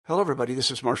Hello, everybody. This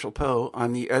is Marshall Poe.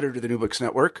 I'm the editor of the New Books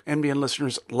Network. NBN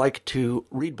listeners like to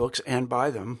read books and buy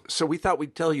them. So we thought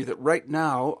we'd tell you that right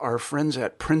now, our friends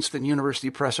at Princeton University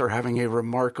Press are having a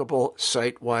remarkable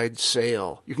site-wide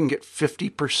sale. You can get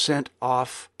 50%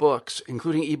 off books,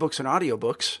 including ebooks and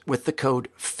audiobooks, with the code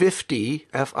 50,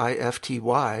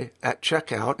 F-I-F-T-Y, at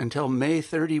checkout until May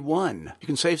 31. You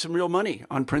can save some real money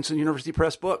on Princeton University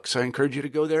Press books. I encourage you to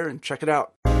go there and check it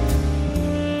out.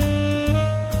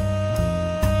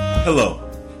 Hello,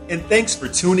 and thanks for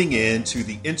tuning in to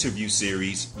the interview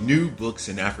series, New Books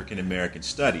in African American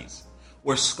Studies,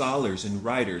 where scholars and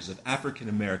writers of African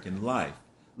American life,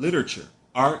 literature,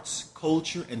 arts,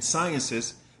 culture, and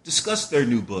sciences discuss their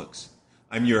new books.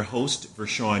 I'm your host,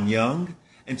 Vershawn Young,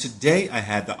 and today I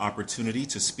had the opportunity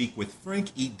to speak with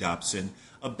Frank E. Dobson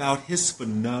about his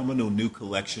phenomenal new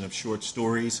collection of short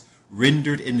stories,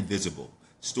 Rendered Invisible,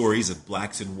 Stories of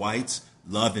Blacks and Whites,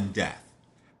 Love and Death,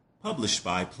 published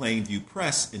by Plainview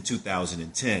Press in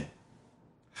 2010.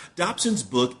 Dobson's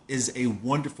book is a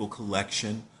wonderful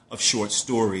collection of short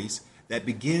stories that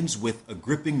begins with a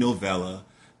gripping novella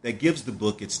that gives the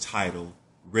book its title,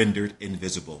 Rendered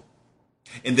Invisible.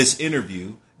 In this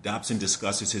interview, Dobson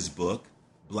discusses his book,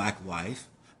 Black Life,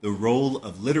 the role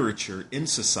of literature in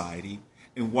society,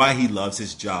 and why he loves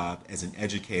his job as an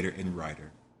educator and writer.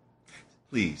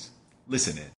 Please,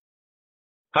 listen in.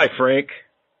 Hi, Frank.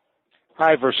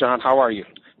 Hi, Vershawn. How are you?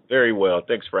 Very well.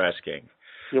 Thanks for asking.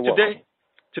 You're welcome.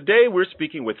 Today we're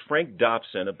speaking with Frank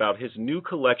Dobson about his new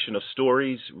collection of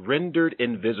stories, Rendered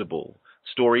Invisible,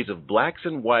 Stories of Blacks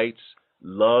and Whites,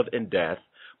 Love and Death,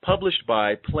 published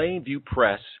by Plainview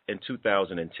Press in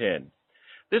 2010.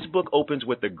 This book opens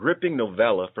with a gripping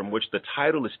novella from which the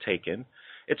title is taken.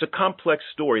 It's a complex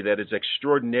story that is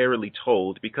extraordinarily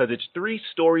told because it's three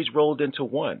stories rolled into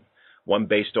one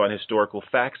based on historical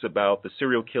facts about the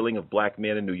serial killing of black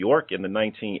men in New York in the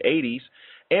 1980s,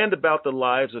 and about the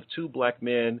lives of two black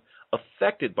men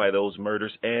affected by those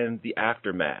murders and the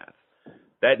aftermath.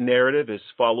 That narrative is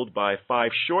followed by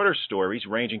five shorter stories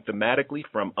ranging thematically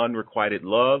from unrequited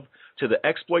love to the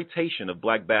exploitation of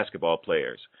black basketball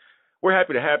players. We're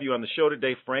happy to have you on the show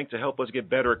today, Frank, to help us get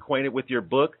better acquainted with your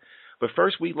book. But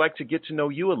first, we'd like to get to know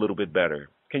you a little bit better.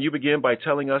 Can you begin by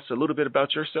telling us a little bit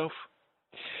about yourself?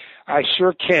 I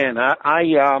sure can. I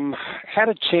had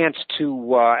a chance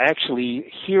to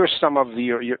actually hear some of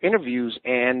your interviews,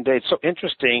 and it's so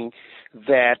interesting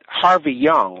that Harvey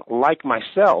Young, like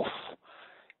myself,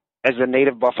 as a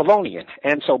native Buffalonian,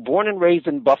 and so born and raised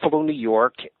in Buffalo, New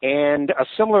York, and a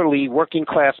similarly working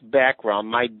class background.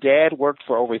 My dad worked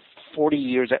for over 40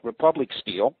 years at Republic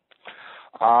Steel.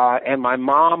 And my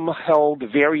mom held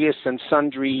various and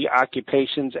sundry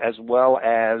occupations as well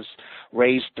as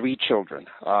raised three children,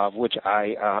 of which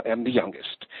I am the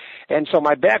youngest. And so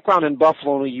my background in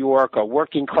Buffalo, New York, a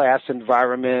working class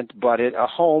environment, but a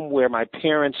home where my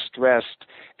parents stressed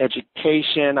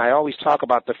education. I always talk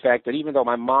about the fact that even though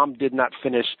my mom did not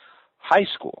finish high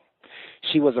school,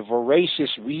 she was a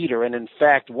voracious reader, and in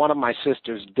fact, one of my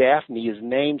sisters, Daphne, is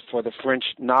named for the French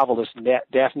novelist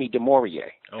Daphne du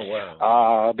Maurier. Oh,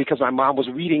 wow. Because my mom was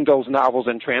reading those novels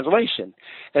in translation.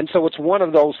 And so it's one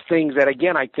of those things that,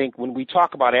 again, I think when we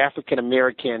talk about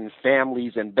African-American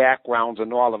families and backgrounds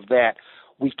and all of that,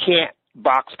 we can't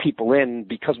box people in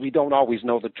because we don't always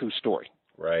know the true story.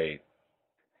 Right.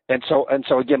 And so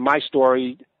again, my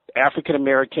story,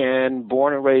 African-American,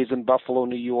 born and raised in Buffalo,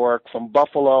 New York, from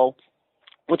Buffalo,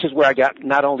 which is where I got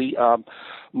not only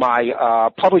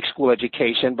my public school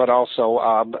education, but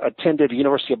also attended the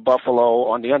University of Buffalo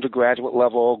on the undergraduate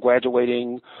level,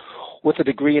 graduating with a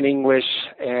degree in English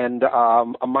and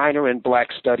a minor in Black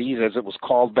Studies, as it was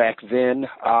called back then.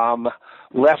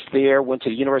 Left there, went to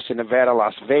the University of Nevada,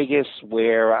 Las Vegas,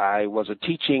 where I was a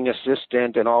teaching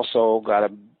assistant and also got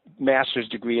a master's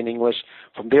degree in English.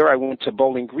 From there, I went to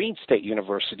Bowling Green State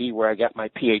University, where I got my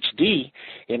PhD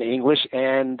in English,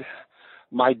 and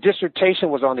my dissertation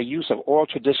was on the use of oral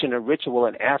tradition and ritual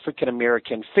in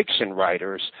African-American fiction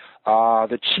writers.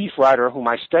 The chief writer whom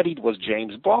I studied was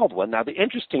James Baldwin. Now, the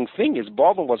interesting thing is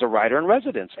Baldwin was a writer in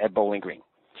residence at Bowling Green.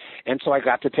 And so I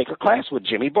got to take a class with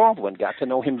Jimmy Baldwin, got to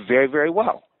know him very, very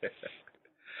well.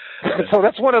 So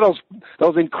that's one of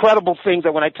those incredible things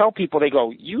that when I tell people, they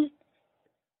go, "You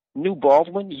knew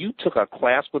Baldwin? You took a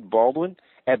class with Baldwin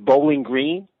at Bowling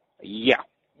Green?" Yeah.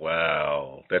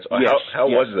 Wow. Yes, How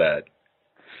yes. was that?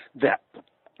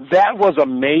 That was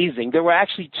amazing. There were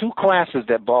actually two classes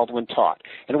that Baldwin taught,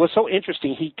 and it was so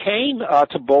interesting. He came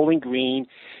to Bowling Green.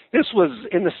 This was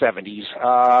in the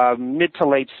 70s, mid to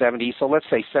late 70s, so let's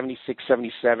say 76,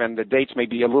 77. The dates may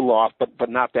be a little off, but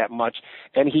not that much.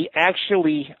 And he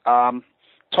actually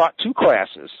taught two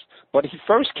classes. But he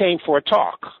first came for a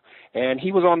talk, and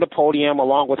he was on the podium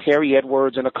along with Harry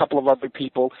Edwards and a couple of other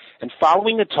people. And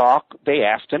following the talk, they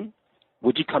asked him,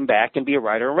 would you come back and be a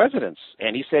writer in residence?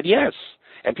 And he said yes.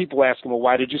 And people asked him, well,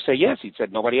 why did you say yes? He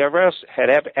said, nobody ever had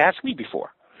asked me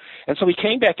before. And so he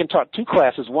came back and taught 2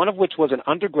 classes, one of which was an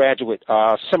undergraduate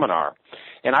seminar.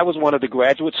 And I was one of the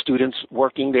graduate students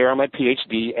working there on my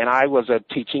PhD, and I was a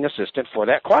teaching assistant for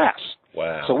that class.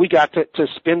 Wow. So we got to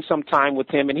spend some time with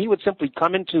him, and he would simply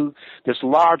come into this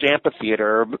large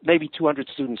amphitheater, maybe 200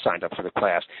 students signed up for the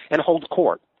class, and hold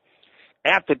court.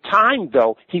 At the time,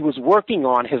 though, he was working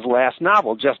on his last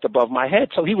novel just above my head,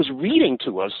 so he was reading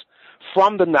to us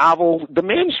from the novel, the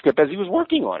manuscript, as he was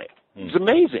working on it. It was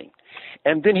amazing.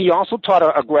 And then he also taught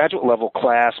a graduate level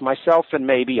class. Myself and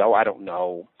maybe,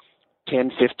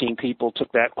 10, 15 people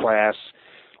took that class,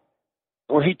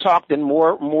 where he talked in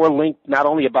more length not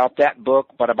only about that book,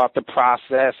 but about the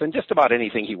process and just about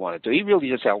anything he wanted to. He really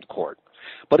just held court.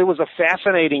 But it was a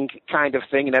fascinating kind of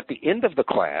thing, and at the end of the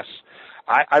class,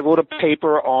 I wrote a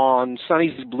paper on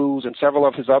Sonny's Blues and several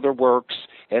of his other works,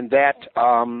 and that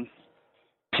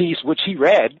piece, which he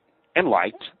read and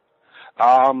liked,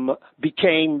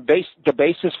 became the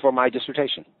basis for my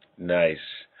dissertation. Nice.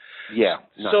 Yeah.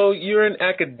 Nice. So you're an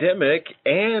academic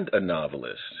and a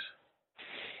novelist.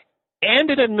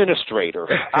 And an administrator.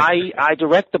 I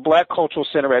direct the Black Cultural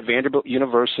Center at Vanderbilt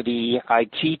University. I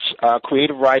teach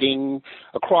creative writing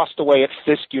across the way at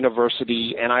Fisk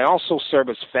University, and I also serve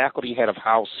as faculty head of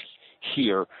house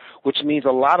here, which means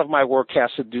a lot of my work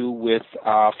has to do with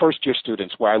first-year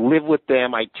students, where I live with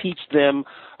them, I teach them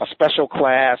a special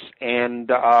class,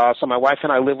 and so my wife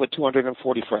and I live with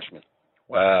 240 freshmen.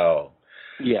 Wow.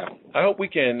 Yeah. I hope we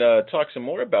can talk some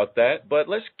more about that, but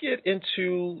let's get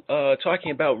into talking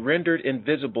about Rendered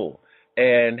Invisible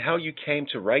and how you came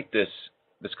to write this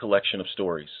collection of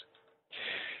stories.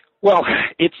 Well,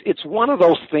 it's one of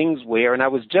those things where, and I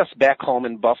was just back home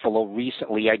in Buffalo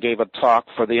recently, I gave a talk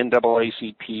for the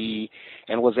NAACP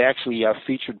and was actually a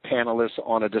featured panelist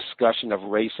on a discussion of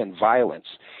race and violence.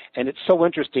 And it's so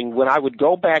interesting, when I would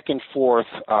go back and forth,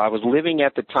 I was living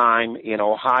at the time in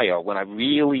Ohio when I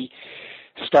really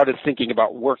started thinking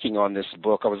about working on this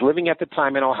book. I was living at the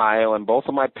time in Ohio, and both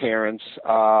of my parents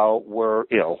were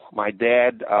ill. My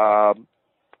dad,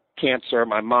 cancer,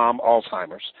 my mom,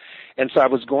 Alzheimer's. And so I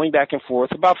was going back and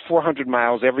forth about 400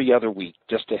 miles every other week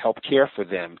just to help care for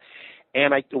them.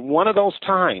 And one of those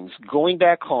times, going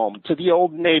back home to the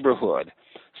old neighborhood,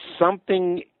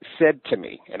 something said to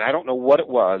me, and I don't know what it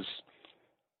was,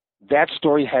 that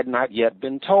story had not yet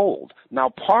been told. Now,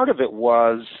 part of it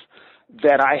was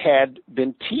that I had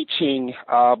been teaching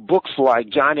books like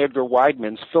John Edgar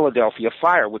Wideman's Philadelphia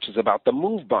Fire, which is about the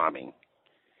MOVE bombing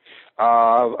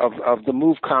of the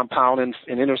MOVE compound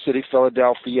in inner city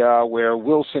Philadelphia, where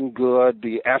Wilson Good,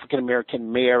 the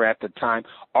African-American mayor at the time,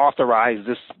 authorized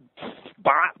this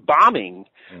bombing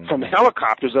from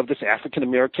helicopters of this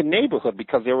African-American neighborhood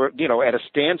because they were, at a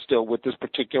standstill with this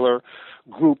particular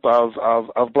group of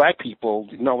black people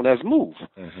known as MOVE.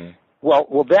 Mm-hmm.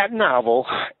 Well, that novel,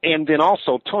 and then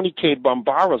also Toni Cade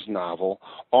Bambara's novel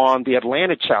on the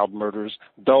Atlanta child murders,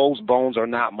 Those Bones Are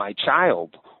Not My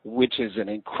Child, which is an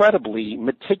incredibly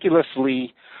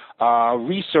meticulously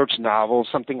researched novel,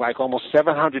 something like almost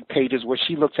 700 pages, where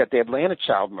she looks at the Atlanta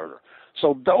child murder.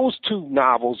 So those 2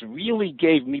 novels really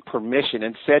gave me permission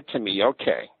and said to me,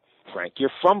 okay, Frank,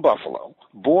 you're from Buffalo,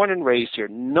 born and raised here.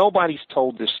 Nobody's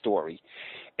told this story.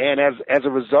 And as a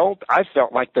result, I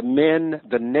felt like the men,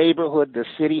 the neighborhood, the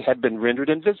city had been rendered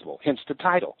invisible, hence the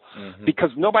title,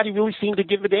 because nobody really seemed to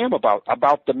give a damn about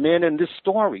the men in this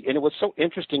story. And it was so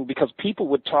interesting because people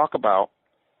would talk about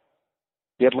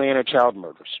the Atlanta child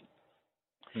murders.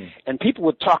 And people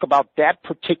would talk about that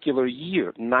particular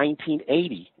year,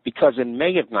 1980, because in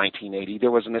May of 1980, there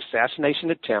was an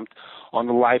assassination attempt on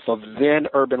the life of then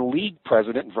Urban League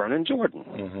president Vernon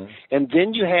Jordan. And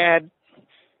then you had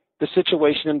the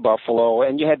situation in Buffalo,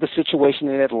 and you had the situation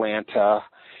in Atlanta.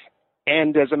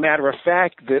 And as a matter of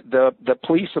fact, the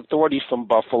police authorities from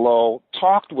Buffalo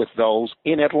talked with those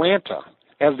in Atlanta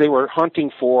as they were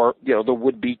hunting for, the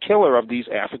would-be killer of these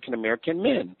African-American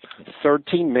men.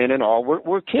 13 men in all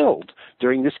were killed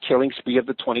during this killing spree of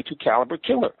the .22 caliber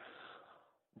killer.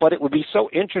 But it would be so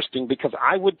interesting because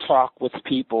I would talk with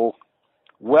people,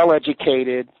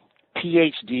 well-educated,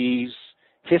 PhDs,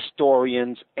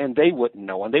 historians, and they wouldn't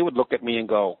know. And they would look at me and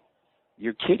go,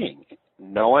 "You're kidding."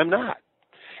 No, I'm not.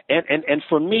 And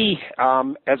for me,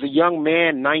 as a young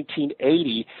man,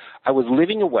 1980, I was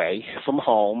living away from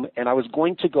home, and I was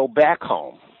going to go back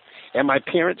home. And my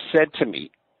parents said to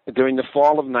me during the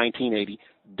fall of 1980,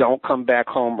 "Don't come back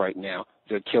home right now.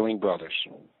 They're killing brothers."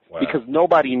 Wow. because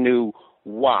nobody knew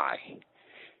why.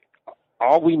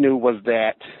 All we knew was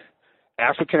that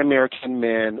African American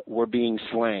men were being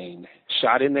slain,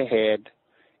 shot in the head,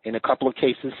 in a couple of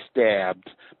cases stabbed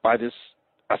by this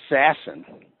assassin,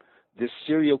 this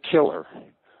serial killer.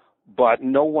 But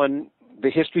no one, the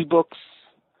history books,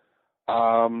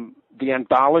 the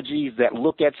anthologies that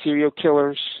look at serial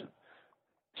killers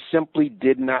simply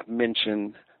did not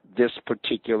mention this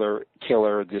particular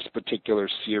killer, this particular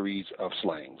series of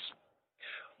slayings.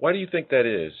 Why do you think that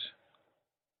is?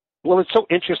 Well, it's so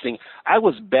interesting. I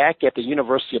was back at the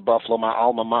University of Buffalo, my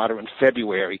alma mater, in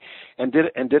February, and did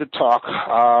a talk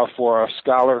for a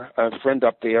scholar, a friend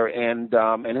up there, and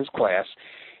his class.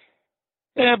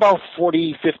 And about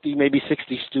 40, 50, maybe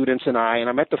 60 students and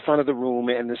I'm at the front of the room,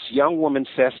 and this young woman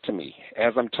says to me,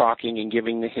 as I'm talking and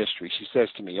giving the history, she says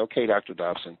to me, "Okay, Dr.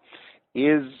 Dobson,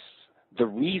 is the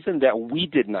reason that we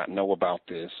did not know about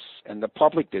this and the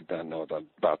public did not know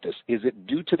about this, is it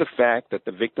due to the fact that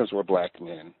the victims were black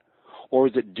men? Or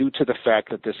is it due to the fact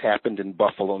that this happened in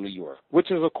Buffalo, New York?"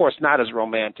 Which is, of course, not as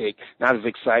romantic, not as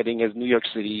exciting as New York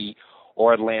City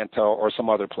or Atlanta or some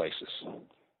other places.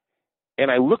 And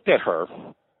I looked at her,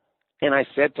 and I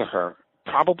said to her,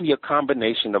 probably a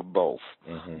combination of both.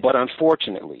 Mm-hmm. But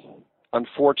unfortunately,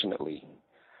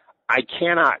 I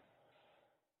cannot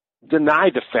deny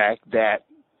the fact that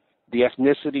the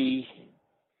ethnicity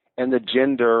and the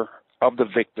gender of the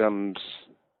victims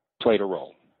played a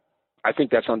role. I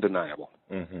think that's undeniable.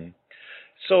 Mm-hmm.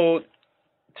 So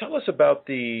tell us about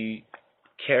the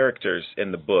characters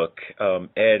in the book,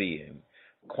 Eddie and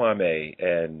Kwame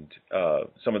and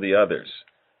some of the others.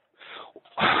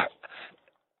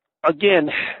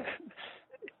 Again,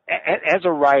 as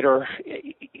a writer,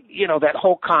 you know, that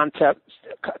whole concept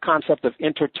of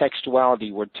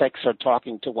intertextuality, where texts are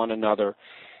talking to one another.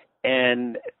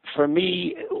 And for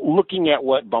me, looking at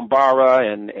what Bambara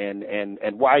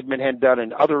and Weidman had done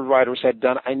and other writers had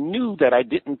done, I knew that I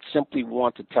didn't simply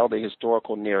want to tell the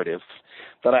historical narrative,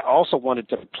 that I also wanted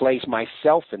to place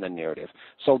myself in the narrative.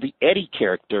 So the Eddie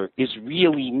character is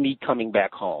really me coming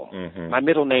back home. Mm-hmm. My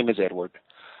middle name is Edward.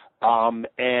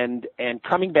 And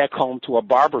coming back home to a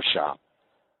barber shop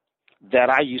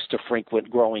that I used to frequent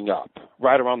growing up,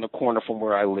 right around the corner from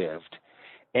where I lived.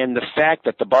 And the fact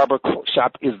that the barber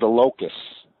shop is the locus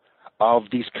of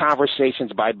these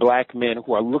conversations by black men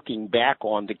who are looking back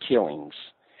on the killings.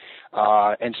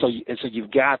 And so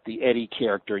you've got the Eddie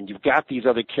character, and you've got these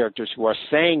other characters who are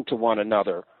saying to one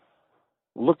another,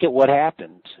 look at what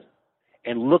happened,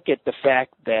 and look at the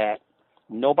fact that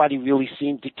nobody really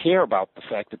seemed to care about the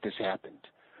fact that this happened,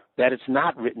 that it's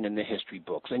not written in the history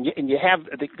books. And you have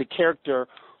the character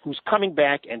who's coming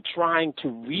back and trying to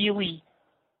really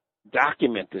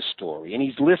document this story, and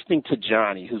he's listening to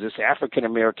Johnny, who's this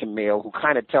African-American male who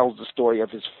kind of tells the story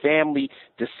of his family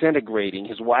disintegrating.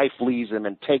 His wife leaves him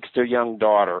and takes their young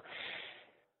daughter,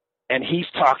 and he's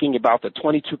talking about the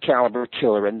 .22 caliber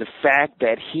killer and the fact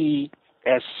that he,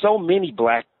 as so many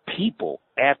black people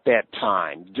at that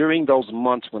time, during those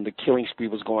months when the killing spree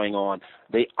was going on,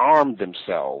 they armed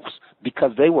themselves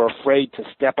because they were afraid to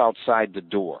step outside the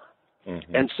door.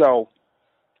 Mm-hmm. And so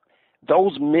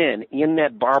those men in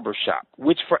that barbershop,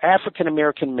 which for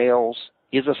African-American males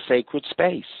is a sacred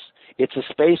space. It's a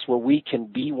space where we can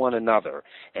be one another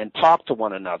and talk to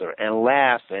one another and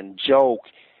laugh and joke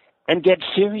and get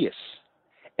serious.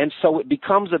 And so it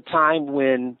becomes a time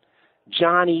when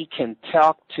Johnny can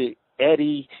talk to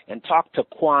Eddie and talk to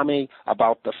Kwame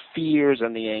about the fears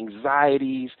and the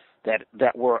anxieties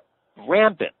that were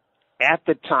rampant at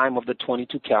the time of the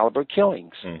 .22 caliber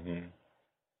killings. Mm-hmm.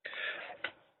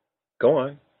 Go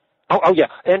on. Oh yeah,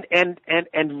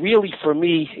 and really for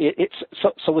me,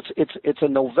 it's a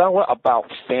novella about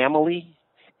family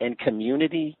and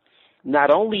community, not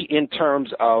only in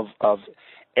terms of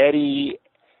Eddie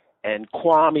and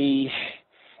Kwame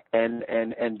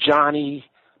and Johnny,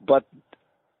 but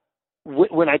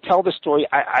when I tell the story,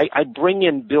 I bring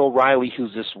in Bill Riley,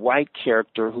 who's this white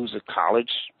character who's a college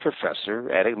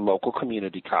professor at a local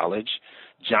community college.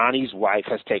 Johnny's wife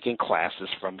has taken classes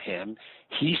from him.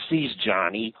 He sees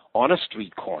Johnny on a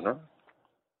street corner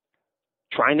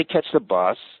trying to catch the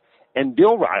bus, and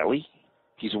Bill Riley,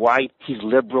 he's white, he's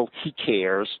liberal, he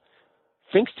cares,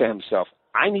 thinks to himself,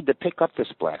 I need to pick up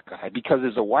this black guy because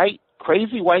there's a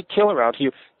crazy white killer out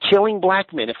here killing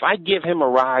black men. If I give him a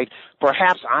ride,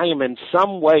 perhaps I am in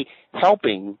some way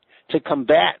helping to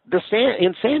combat the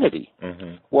insanity.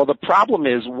 Mm-hmm. Well, the problem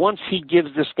is once he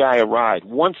gives this guy a ride,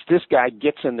 once this guy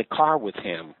gets in the car with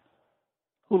him,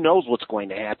 who knows what's going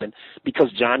to happen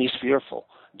because Johnny's fearful.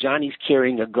 Johnny's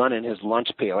carrying a gun in his lunch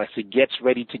pail as he gets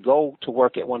ready to go to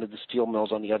work at one of the steel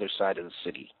mills on the other side of the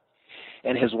city.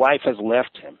 and his wife has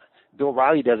left him. Bill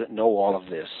Riley doesn't know all of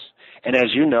this. And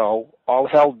as you know, all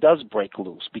hell does break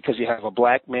loose because you have a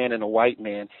black man and a white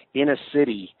man in a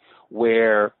city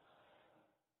which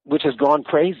has gone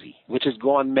crazy, which has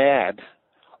gone mad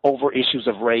over issues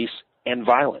of race and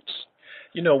violence.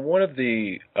 You know, one of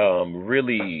the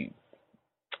really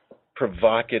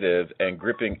provocative and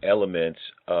gripping elements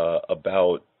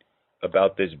about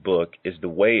this book is the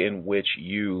way in which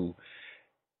you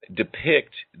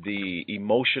depict the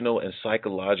emotional and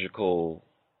psychological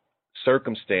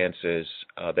circumstances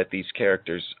that these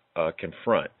characters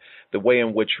confront, the way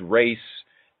in which race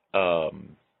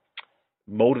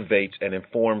motivates and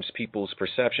informs people's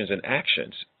perceptions and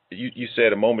actions. You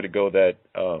said a moment ago that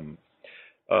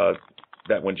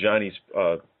that when Johnny's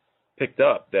picked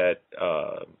up, that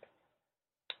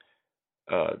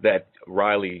that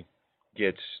Riley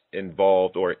gets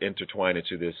involved or intertwined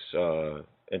into this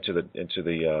into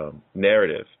the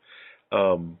narrative.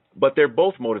 But they're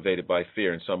both motivated by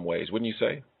fear in some ways, wouldn't you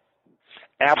say?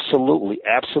 Absolutely,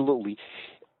 absolutely.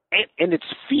 And it's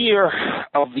fear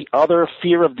of the other,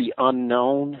 fear of the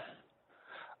unknown.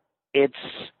 It's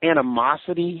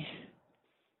animosity.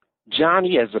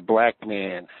 Johnny, as a black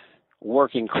man,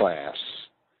 working class,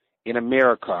 in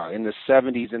America, in the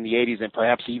 70s and the 80s, and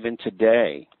perhaps even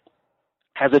today,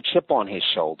 has a chip on his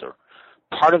shoulder.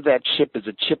 Part of that chip is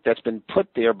a chip that's been put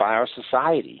there by our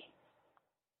society.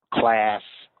 Class,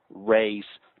 race,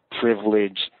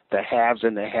 privilege, the haves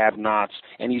and the have-nots.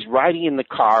 And he's riding in the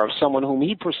car of someone whom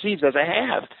he perceives as a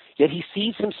have, yet he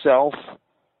sees himself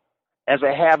as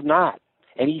a have-not.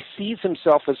 And he sees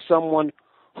himself as someone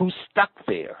who's stuck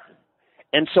there.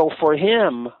 And so for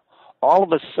him, all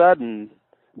of a sudden,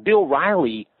 Bill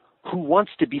Riley, who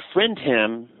wants to befriend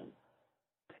him,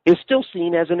 is still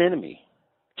seen as an enemy.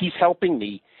 He's helping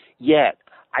me, yet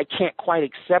I can't quite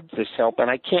accept this help, and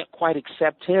I can't quite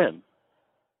accept him.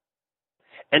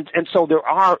 And so there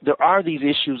are these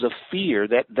issues of fear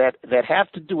that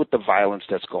have to do with the violence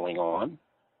that's going on,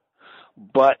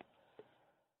 but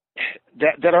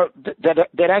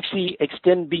that actually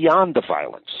extend beyond the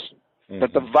violence. Mm-hmm.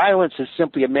 That the violence is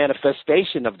simply a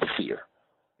manifestation of the fear.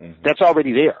 Mm-hmm. That's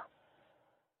already there.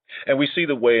 And we see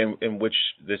the way in which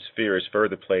this fear is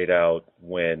further played out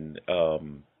when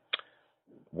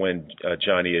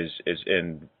Johnny is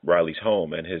in Riley's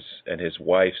home, and his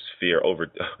wife's fear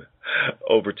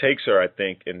overtakes her, I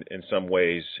think, in some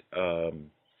ways.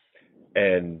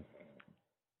 And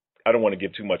I don't want to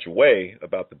give too much away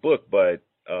about the book, but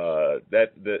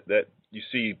that you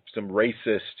see some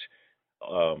racist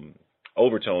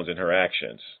overtones in her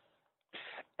actions.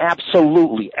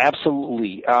 Absolutely,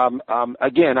 absolutely.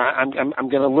 Again, I'm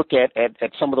going to look at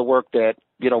some of the work that,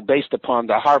 based upon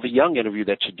the Harvey Young interview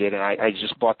that you did, and I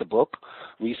just bought the book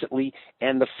recently,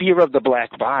 and the fear of the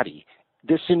black body.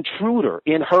 This intruder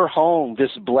in her home,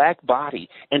 this black body,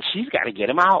 and she's got to get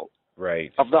him out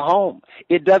of the home.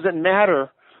 It doesn't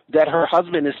matter that her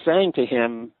husband is saying to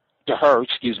her,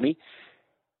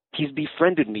 he's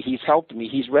befriended me, he's helped me,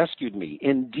 he's rescued me.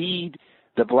 Indeed,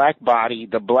 the black body,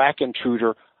 the black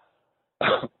intruder,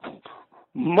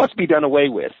 must be done away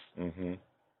with. Mm-hmm.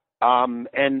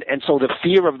 And so the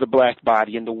fear of the black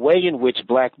body and the way in which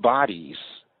black bodies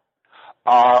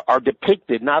are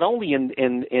depicted, not only in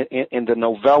the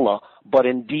novella, but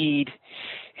indeed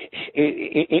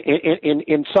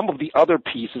in some of the other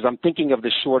pieces. I'm thinking of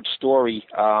the short story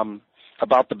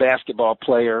about the basketball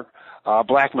player,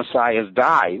 Black Messiah's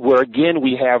Die, where again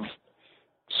we have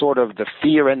sort of the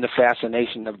fear and the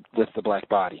fascination with the black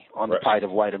body on the plight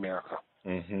of white America.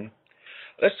 Mm-hmm.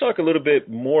 Let's talk a little bit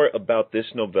more about this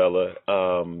novella,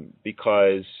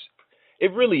 because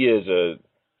it really is,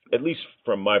 at least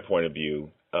from my point of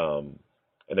view,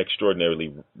 an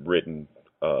extraordinarily written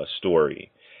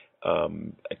story.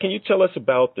 Can you tell us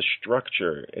about the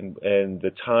structure and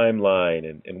the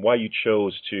timeline and why you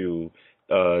chose to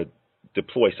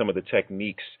deploy some of the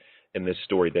techniques in this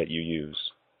story that you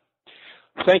use?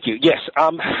 Thank you. Yes.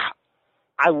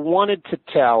 I wanted to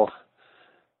tell,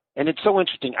 and it's so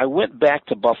interesting, I went back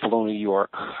to Buffalo, New York,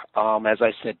 as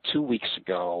I said 2 weeks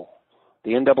ago.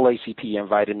 The NAACP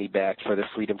invited me back for the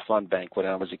Freedom Fund Bank when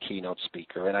I was a keynote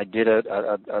speaker, and I did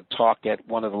a talk at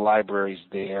one of the libraries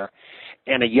there,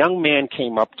 and a young man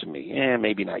came up to me,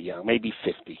 maybe not young, maybe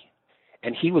 50,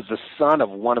 and he was the son of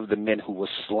one of the men who was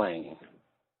slain.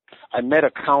 I met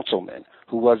a councilman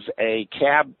who was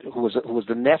who was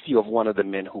the nephew of one of the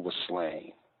men who was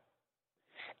slain.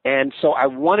 And so I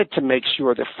wanted to make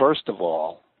sure that, first of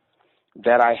all,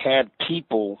 that I had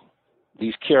people,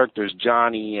 these characters,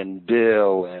 Johnny and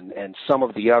Bill and some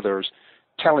of the others,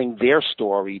 telling their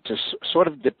story to sort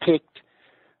of depict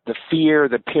the fear,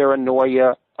 the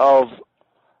paranoia of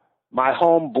my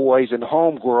homeboys and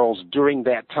homegirls during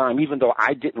that time, even though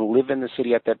I didn't live in the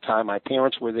city at that time. My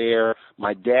parents were there.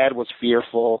 My dad was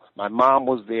fearful. My mom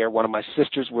was there. One of my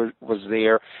sisters was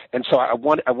there. And so I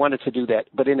wanted to do that.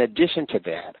 But in addition to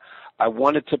that, I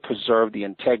wanted to preserve the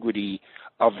integrity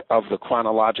of the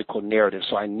chronological narrative.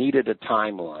 So I needed a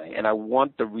timeline. And I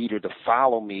want the reader to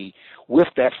follow me with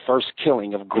that first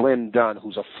killing of Glenn Dunn,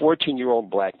 who's a 14-year-old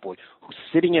black boy who's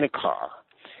sitting in a car.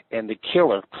 And the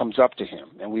killer comes up to him,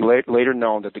 and we later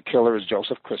know that the killer is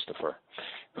Joseph Christopher,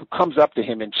 who comes up to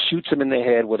him and shoots him in the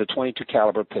head with a .22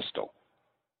 caliber pistol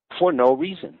for no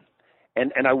reason.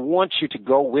 And I want you to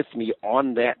go with me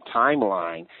on that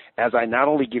timeline as I not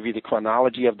only give you the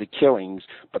chronology of the killings,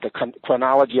 but the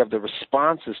chronology of the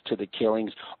responses to the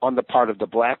killings on the part of the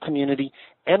black community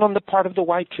and on the part of the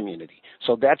white community.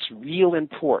 So that's real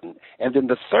important. And then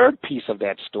the third piece of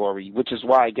that story, which is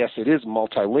why I guess it is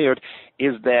multi-layered,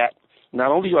 is that not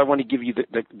only do I want to give you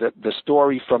the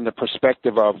story from the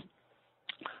perspective of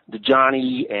the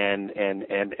Johnny and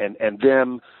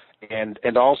them,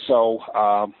 and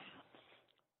also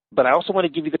but I also want to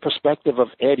give you the perspective of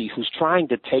Eddie, who's trying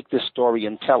to take this story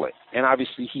and tell it. And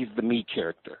obviously he's the me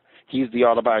character. He's the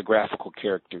autobiographical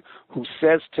character who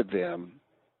says to them,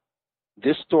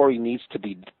 this story needs to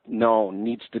be known,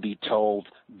 needs to be told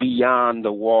beyond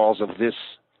the walls of this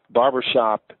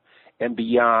barbershop and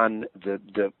beyond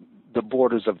the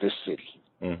borders of this city.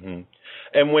 Mm-hmm.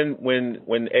 And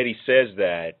when Eddie says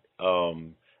that,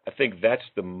 I think that's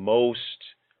the most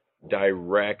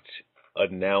direct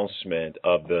announcement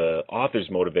of the author's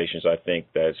motivations, I think,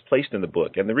 that's placed in the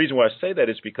book. And the reason why I say that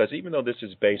is because even though this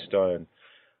is based on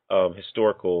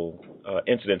historical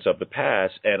incidents of the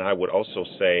past, and I would also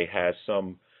say has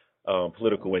some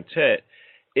political intent,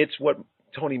 it's what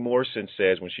Toni Morrison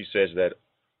says when she says that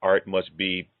art must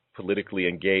be politically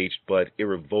engaged but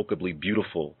irrevocably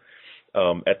beautiful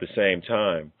at the same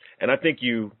time. And I think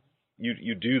you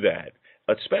do that,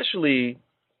 especially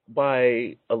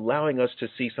by allowing us to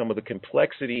see some of the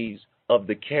complexities of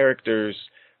the characters'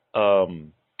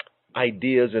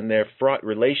 ideas and their fraught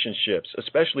relationships,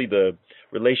 especially the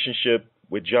relationship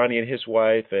with Johnny and his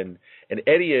wife, and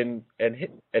Eddie and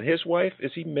his wife.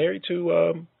 Is he married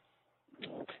to?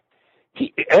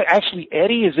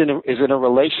 Eddie is in a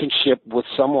relationship with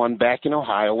someone back in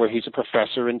Ohio where he's a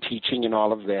professor and teaching and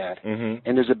all of that. Mm-hmm.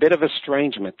 And there's a bit of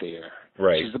estrangement there.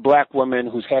 Right. She's a black woman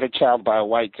who's had a child by a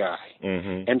white guy.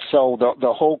 Mm-hmm. And so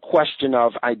the whole question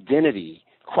of identity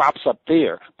crops up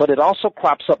there. But it also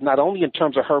crops up not only in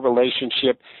terms of her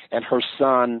relationship and her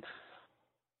son,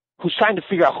 who's trying to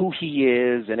figure out who he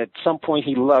is, and at some point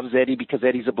he loves Eddie because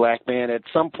Eddie's a black man. At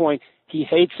some point he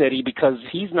hates Eddie because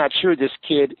he's not sure this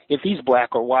kid, if he's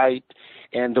black or white,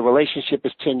 and the relationship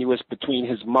is tenuous between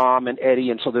his mom and Eddie,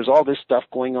 and so there's all this stuff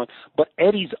going on. But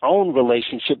Eddie's own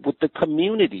relationship with the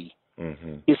community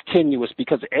is tenuous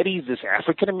because Eddie's this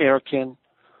African-American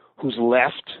who's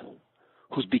left,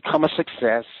 who's become a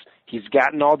success, he's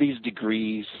gotten all these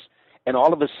degrees, and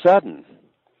all of a sudden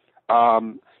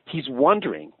he's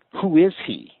wondering, who is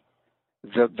he?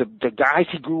 The guys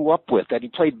he grew up with, that he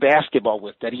played basketball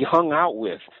with, that he hung out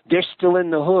with, they're still in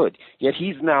the hood. Yet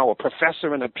he's now a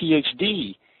professor and a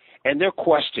PhD, and they're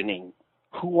questioning,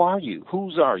 who are you?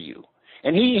 Whose are you?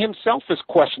 And he himself is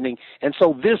questioning. And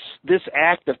so this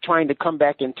act of trying to come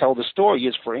back and tell the story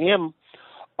is for him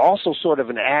also sort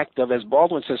of an act of, as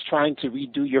Baldwin says, trying to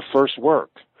redo your first work,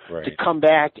 right, to come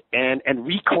back and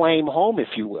reclaim home, if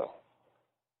you will.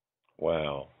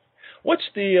 Wow. What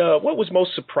was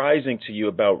most surprising to you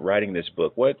about writing this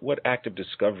book? What act of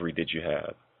discovery did you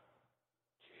have?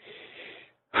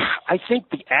 I think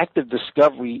the act of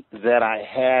discovery that I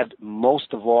had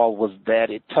most of all was that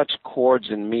it touched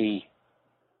chords in me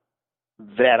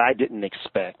that I didn't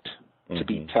expect to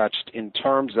be touched, in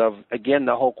terms of, again,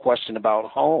 the whole question about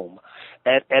home.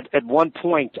 At one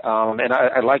point, and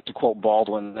I like to quote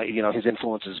Baldwin, his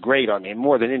influence is great on me,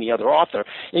 more than any other author.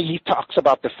 And he talks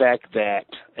about the fact that,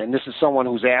 and this is someone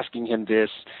who's asking him this,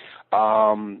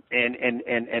 and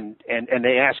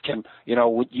they ask him,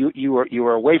 you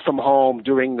were away from home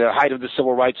during the height of the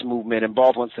civil rights movement, and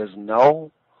Baldwin says,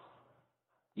 no.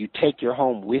 You take your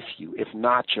home with you. If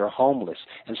not, you're homeless.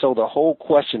 And so the whole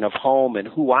question of home and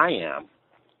who I am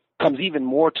comes even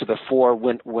more to the fore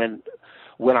when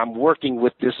I'm working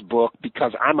with this book,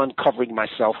 because I'm uncovering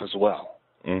myself as well.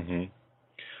 Mm-hmm.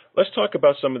 Let's talk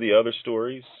about some of the other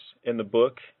stories in the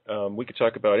book. We could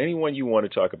talk about anyone you want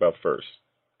to talk about first.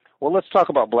 Well, let's talk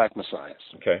about Black Messiahs.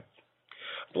 Okay.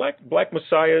 Black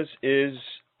Messiahs is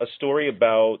a story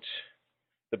about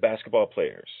the basketball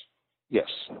players. Yes.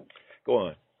 Go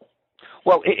on.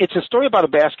 Well, it's a story about a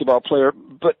basketball player,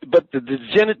 but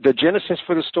the genesis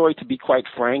for the story, to be quite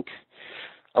frank,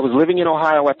 I was living in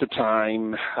Ohio at the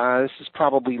time. This is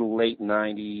probably late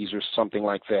 90s or something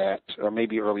like that, or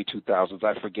maybe early 2000s,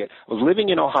 I forget. I was living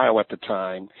in Ohio at the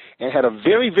time and had a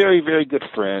very, very, very good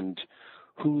friend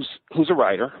who's a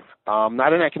writer,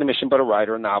 not an academician, but a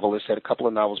writer, a novelist, had a couple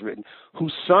of novels written,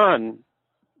 whose son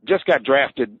just got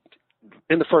drafted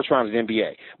in the first round of the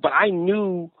NBA. But I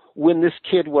knew when this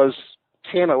kid was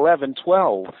 10, 11,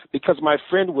 12, because my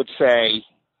friend would say,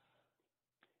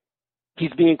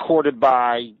 he's being courted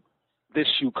by this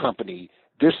shoe company.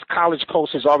 This college coach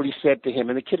has already said to him,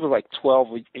 and the kid was like 12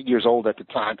 years old at the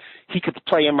time, he could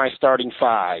play in my starting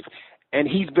five. And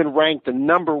he's been ranked the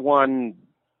number one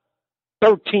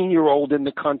 13-year-old in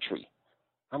the country.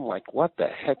 I'm like, what the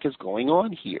heck is going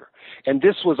on here? And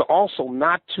this was also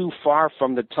not too far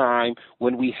from the time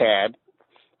when we had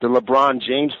the LeBron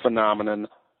James phenomenon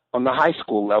on the high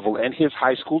school level, and his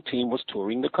high school team was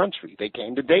touring the country. They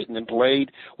came to Dayton and played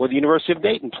where the University of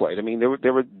Dayton played. I mean, they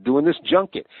were doing this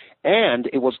junket. And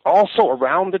it was also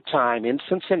around the time in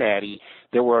Cincinnati,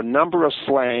 there were a number of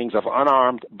slayings of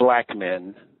unarmed black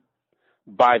men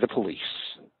by the police.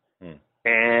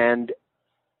 And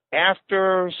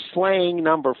after slaying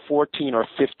number 14 or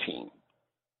 15,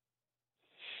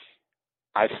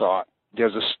 I thought,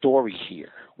 there's a story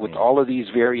here with all of these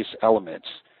various elements.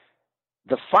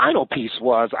 The final piece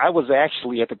was, I was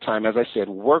actually at the time, as I said,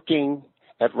 working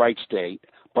at Wright State,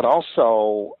 but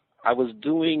also I was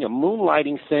doing a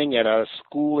moonlighting thing at a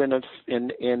school in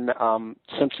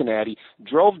Cincinnati,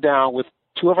 drove down with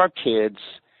two of our kids,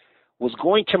 was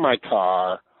going to my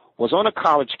car, was on a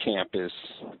college campus,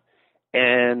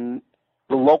 and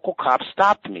the local cop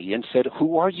stopped me and said,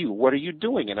 who are you? What are you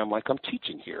doing? And I'm like, I'm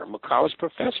teaching here. I'm a college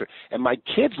professor. And my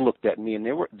kids looked at me, and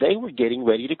they were getting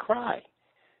ready to cry.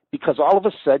 Because all of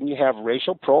a sudden you have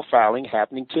racial profiling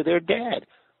happening to their dad,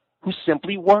 who's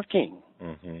simply working.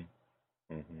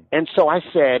 And so I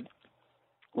said,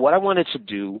 what I wanted to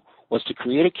do was to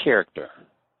create a character,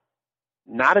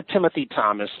 not a Timothy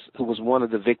Thomas, who was one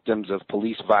of the victims of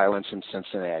police violence in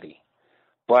Cincinnati,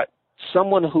 but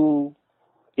someone who,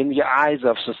 in the eyes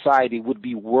of society, would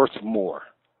be worth more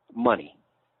money.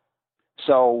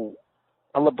 So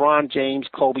a LeBron James,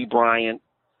 Kobe Bryant,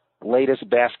 latest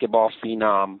basketball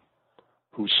phenom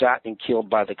who's shot and killed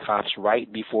by the cops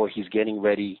right before he's getting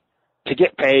ready to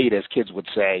get paid, as kids would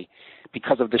say,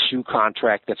 because of the shoe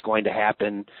contract that's going to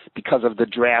happen, because of the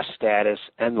draft status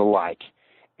and the like.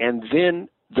 And then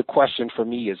the question for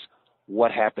me is,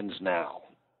 what happens now?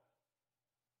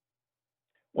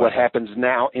 What happens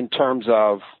now in terms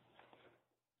of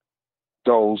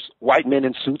those white men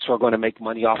in suits who are going to make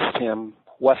money off of him?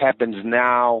 What happens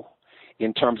now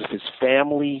in terms of his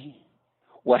family?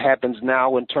 What happens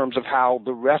now in terms of how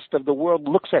the rest of the world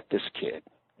looks at this kid?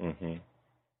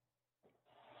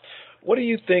 What do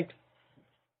you think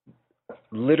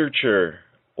literature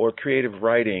or creative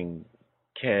writing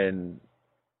can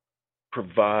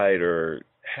provide or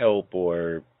help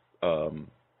or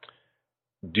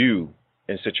do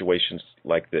in situations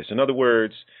like this? In other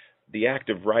words, the act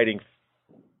of writing,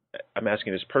 I'm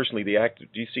asking this personally, do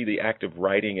you see the act of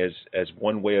writing as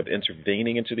one way of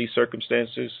intervening into these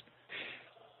circumstances?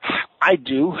 I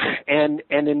do, and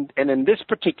in this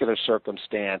particular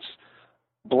circumstance,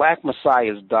 Black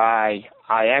Messiah's Die,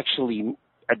 I actually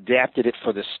adapted it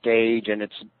for the stage, and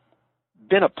it's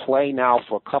been a play now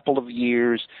for a couple of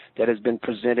years that has been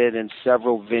presented in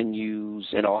several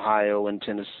venues in Ohio and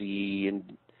Tennessee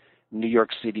and New York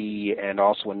City and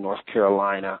also in North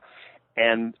Carolina,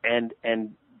 and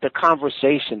the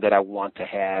conversation that I want to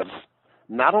have,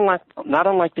 not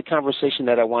unlike the conversation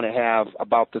that I want to have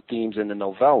about the themes in the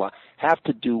novella, have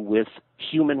to do with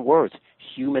human worth,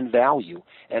 human value,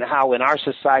 and how in our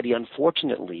society,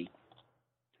 unfortunately,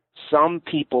 some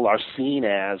people are seen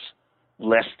as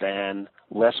less than,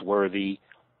 less worthy,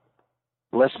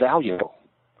 less valuable.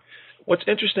 What's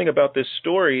interesting about this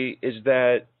story is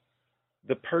that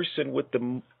the person with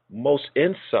the most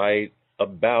insight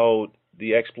about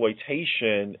the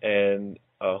exploitation and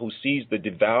who sees the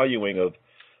devaluing of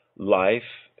life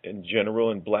in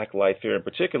general and Black life here in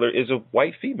particular is a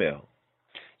white female.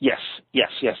 Yes.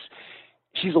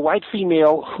 She's a white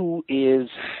female who is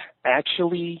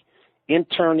actually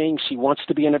interning. She wants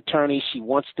to be an attorney. She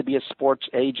wants to be a sports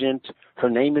agent. Her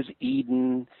name is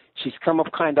Eden. She's come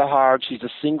up kind of hard. She's a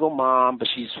single mom, but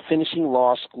she's finishing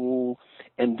law school,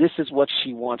 and this is what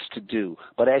she wants to do.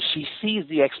 But as she sees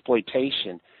the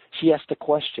exploitation, she has to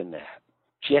question that.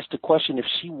 She has to question if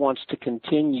she wants to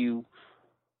continue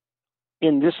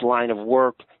in this line of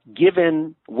work,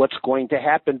 given what's going to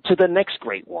happen to the next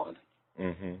great one.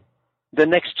 the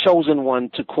next chosen one,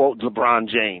 to quote LeBron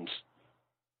James.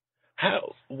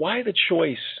 Why the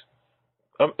choice?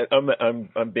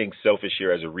 I'm being selfish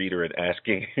here as a reader and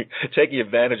asking, taking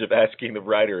advantage of asking the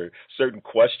writer certain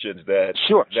questions that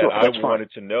I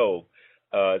wanted to know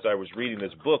as I was reading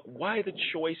this book. Why the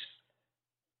choice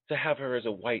to have her as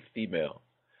a white female?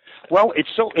 Well, it's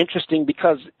so interesting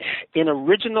because in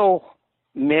original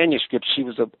manuscript, she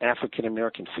was an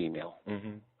African-American female.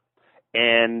 Mm-hmm.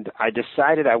 And I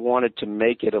decided I wanted to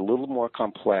make it a little more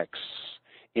complex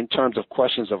in terms of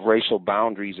questions of racial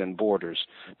boundaries and borders,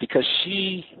 because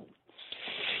she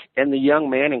and the young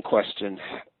man in question,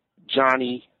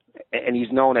 Johnny, and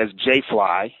he's known as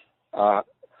J-Fly, are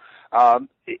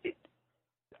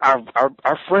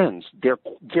friends. They're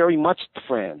very much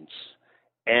friends.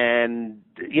 And,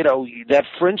 you know, that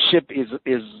friendship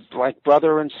is like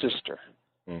brother and sister.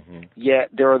 Mm-hmm. Yet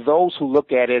there are those who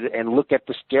look at it and look at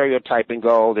the stereotype and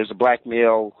go, there's a black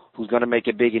male who's going to make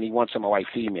it big and he wants him a white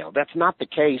female. That's not the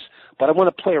case, but I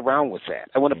want to play around with that.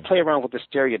 I want to play around with the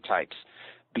stereotypes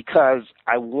because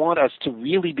I want us to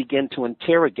really begin to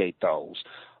interrogate those.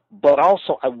 But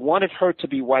also I wanted her to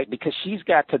be white because she's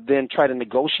got to then try to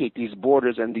negotiate these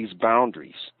borders and these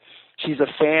boundaries. She's a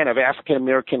fan of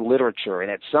African-American literature,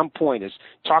 and at some point is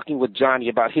talking with Johnny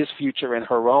about his future and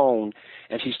her own,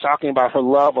 and she's talking about her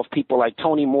love of people like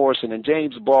Toni Morrison and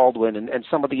James Baldwin and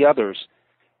some of the others.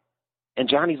 And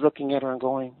Johnny's looking at her and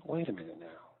going, wait a minute now.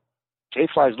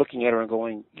 J-Fly's looking at her and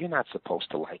going, you're not supposed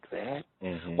to like that.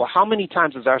 Mm-hmm. Well, how many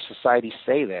times does our society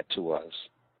say that to us?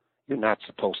 You're not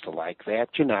supposed to like that.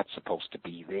 You're not supposed to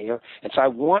be there. And so I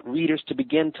want readers to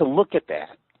begin to look at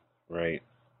that. Right.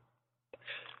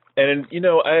 And, you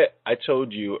know, I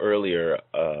told you earlier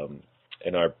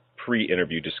in our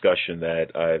pre-interview discussion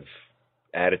that I've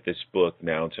added this book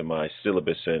now to my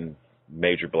syllabus in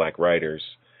major black writers.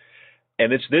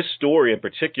 And it's this story in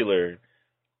particular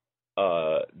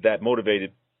that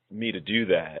motivated me to do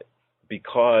that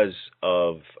because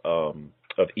of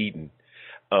Eton.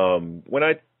 When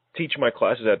I teach my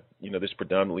classes at, you know, this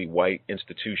predominantly white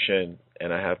institution,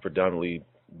 and I have predominantly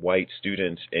white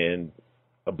students in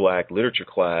a black literature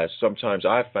class, sometimes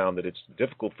I've found that it's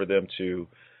difficult for them to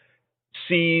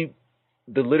see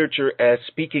the literature as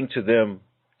speaking to them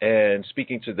and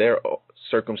speaking to their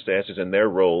circumstances and their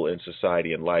role in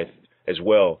society and life as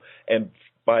well. And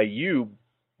by you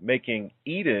making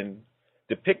Eden,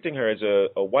 depicting her as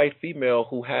a white female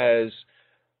who has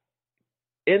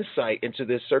insight into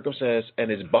this circumstance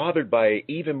and is bothered by it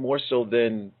even more so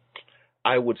than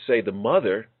I would say the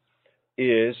mother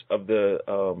is of the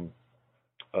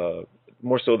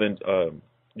more so than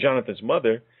Jonathan's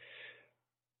mother,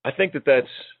 I think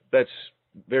that's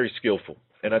very skillful.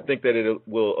 And I think that it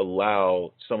will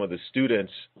allow some of the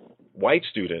students, white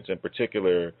students in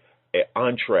particular, an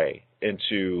entree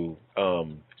into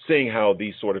seeing how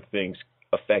these sort of things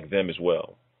affect them as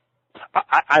well.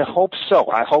 I hope so.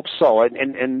 I hope so.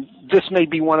 And this may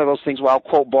be one of those things where I'll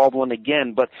quote Baldwin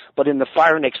again, but in The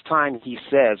Fire Next Time he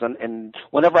says, and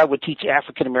whenever I would teach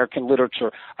African American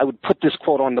literature, I would put this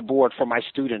quote on the board for my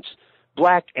students.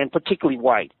 Black and particularly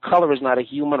white, color is not a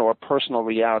human or a personal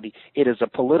reality. It is a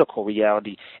political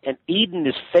reality. And Eden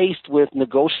is faced with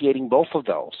negotiating both of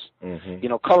those. Mm-hmm. You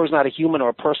know, color is not a human or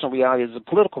a personal reality. It is a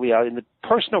political reality. And the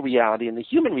personal reality and the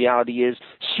human reality is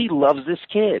she loves this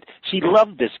kid. She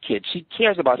loved this kid. She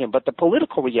cares about him. But the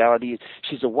political reality is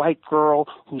she's a white girl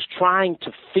who's trying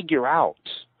to figure out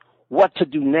what to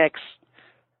do next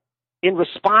in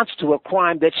response to a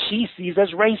crime that she sees as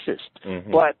racist.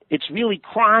 Mm-hmm. But it's really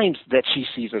crimes that she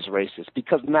sees as racist,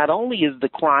 because not only is the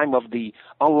crime of the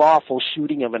unlawful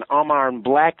shooting of an unarmed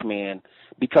black man,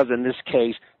 because in this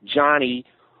case, Johnny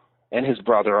and his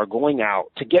brother are going out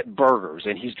to get burgers,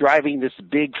 and he's driving this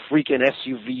big freaking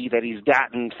SUV that he's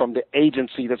gotten from the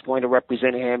agency that's going to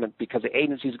represent him, and because the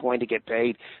agency is going to get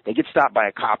paid, they get stopped by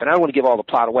a cop. And I don't want to give all the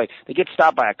plot away. They get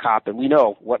stopped by a cop, and we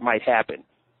know what might happen,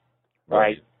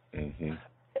 right? Mm-hmm.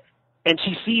 And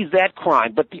she sees that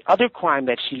crime, but the other crime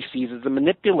that she sees is the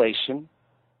manipulation,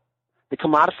 the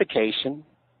commodification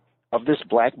of this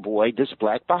black boy, this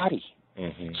black body.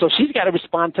 Mm-hmm. So she's got to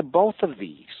respond to both of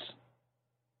these.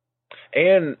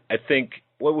 And I think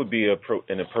what would be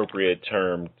an appropriate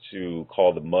term to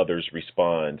call the mother's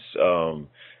response?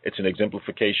 It's an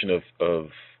exemplification of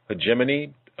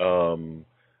hegemony,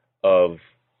 of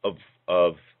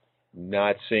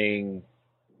not seeing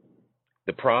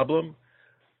the problem.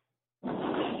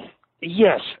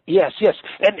 Yes. And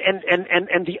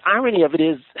the irony of it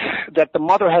is that the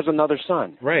mother has another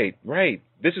son. Right.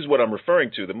 This is what I'm referring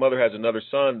to. The mother has another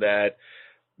son that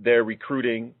they're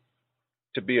recruiting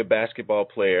to be a basketball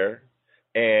player.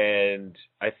 And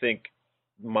I think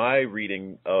my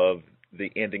reading of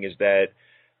the ending is that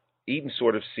Eden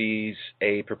sort of sees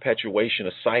a perpetuation,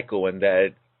 a cycle, and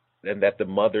that the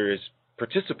mother is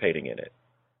participating in it.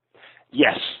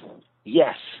 Yes,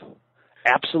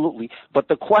 absolutely. But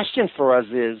the question for us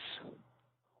is,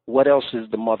 what else is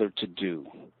the mother to do?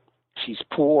 She's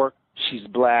poor, she's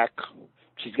black,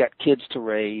 she's got kids to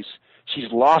raise,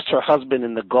 she's lost her husband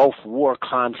in the Gulf War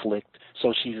conflict,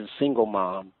 so she's a single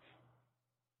mom.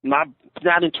 Not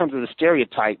in terms of the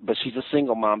stereotype, but she's a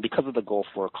single mom because of the Gulf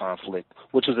War conflict,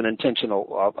 which was an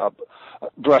intentional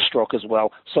brushstroke as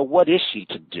well. So what is she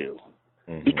to do?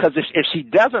 Mm-hmm. Because if she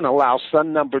doesn't allow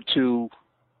son number two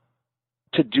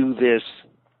to do this,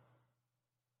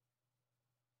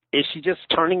 is she just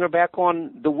turning her back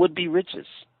on the would-be riches?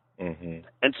 Mm-hmm.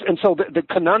 And so the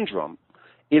conundrum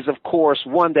is, of course,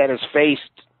 one that has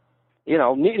faced,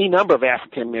 any number of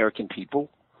African American people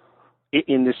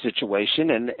in this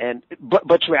situation,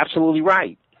 but you're absolutely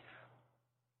right.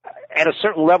 At a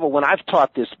certain level, when I've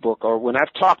taught this book, or when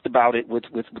I've talked about it with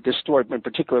this story in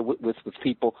particular with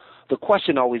people, the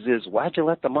question always is, why'd you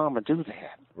let the mama do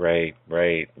that? Right.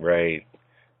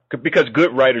 Because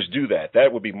good writers do that.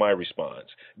 That would be my response.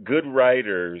 Good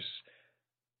writers,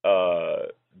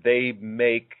 they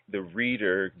make the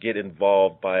reader get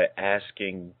involved by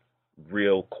asking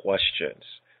real questions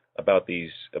about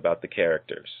the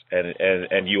characters,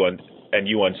 and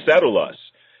you unsettle us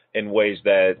in ways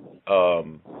that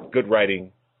good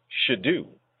writing should do.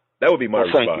 That would be my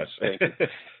response. Thank you.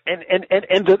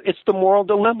 It's the moral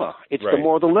dilemma. It's right. The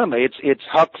moral dilemma. It's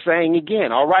Huck saying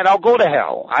again, "All right, I'll go to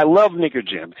hell. I love Nigger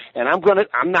Jim, and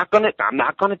I'm not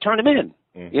gonna turn him in."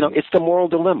 Mm-hmm. It's the moral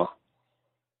dilemma.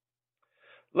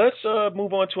 Let's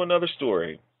move on to another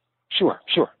story. Sure.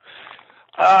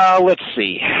 Let's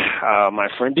see, my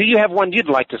friend. Do you have one you'd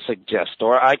like to suggest,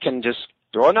 or I can just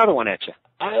throw another one at you?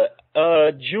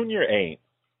 Junior Ain't.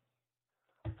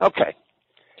 Okay.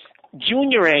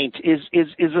 Junior Ain't is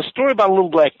a story about a little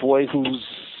black boy who's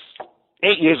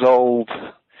 8 years old,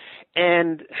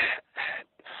 and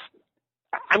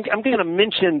I'm going to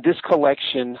mention this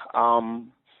collection,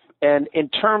 and in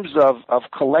terms of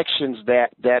collections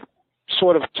that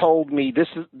sort of told me these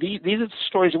are the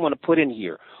stories you want to put in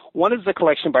here. One is the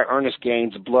collection by Ernest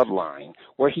Gaines, Bloodline,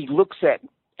 where he looks at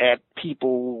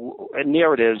people and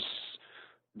narratives.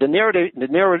 The narrators,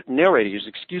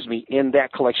 in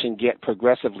that collection get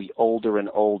progressively older and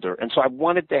older. And so I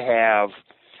wanted to have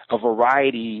a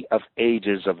variety of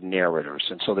ages of narrators.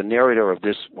 And so the narrator of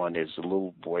this one is a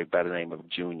little boy by the name of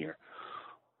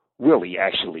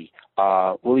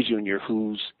Willie Jr.,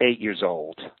 who's 8 years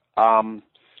old.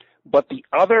 But the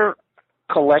other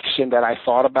collection that I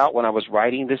thought about when I was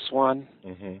writing this one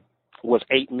mm-hmm. was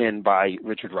 8 Men by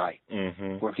Richard Wright,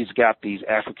 mm-hmm. where he's got these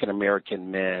African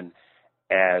American men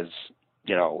as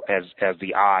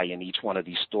the I in each one of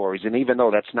these stories. And even though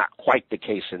that's not quite the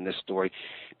case in this story,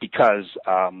 because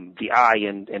the I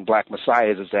in Black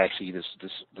Messiah is actually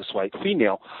this white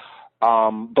female,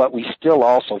 but we still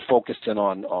also focused in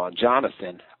on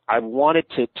Jonathan. I wanted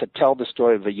to tell the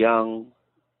story of a young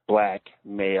black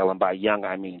male, and by young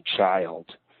I mean child,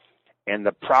 and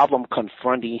the problem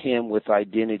confronting him with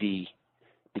identity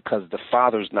because the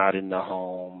father's not in the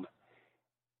home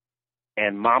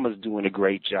and mama's doing a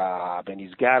great job and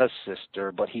he's got a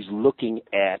sister, but he's looking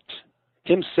at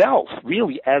himself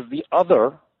really as the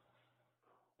other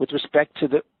with respect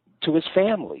to his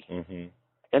family. Mm-hmm.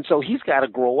 And so he's got to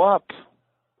grow up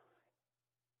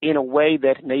in a way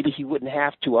that maybe he wouldn't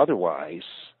have to otherwise.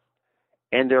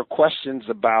 And there are questions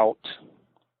about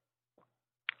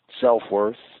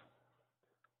self-worth.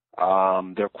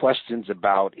 There are questions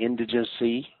about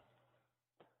indigency.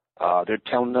 They're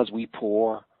telling us we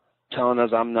poor, telling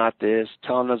us I'm not this,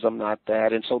 telling us I'm not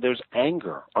that. And so there's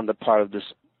anger on the part of this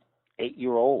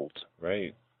 8-year-old.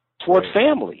 Right. Toward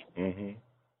family.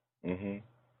 Mm-hmm. Mm-hmm.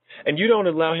 And you don't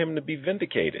allow him to be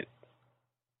vindicated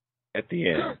at the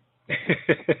end.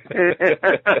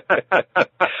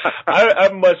 I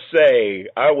must say,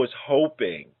 I was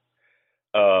hoping.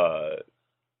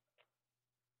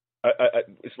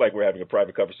 It's like we're having a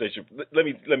private conversation. Let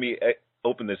me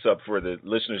open this up for the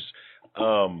listeners.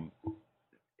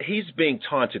 He's being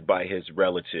taunted by his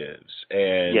relatives,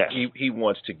 and yes. he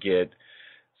wants to get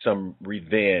some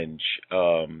revenge.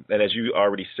 And as you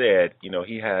already said,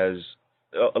 he has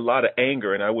a lot of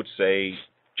anger, and I would say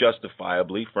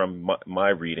justifiably from my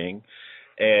reading,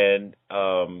 and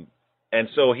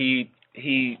so he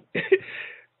he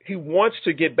wants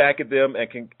to get back at them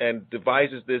and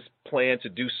devises this plan to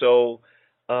do so,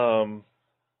 and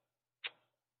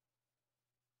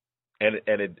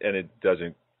it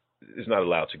doesn't. It's not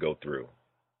allowed to go through.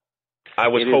 I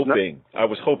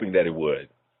was hoping that it would.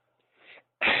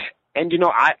 And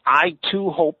I too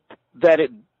hope that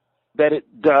it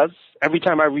does. Every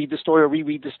time I read the story or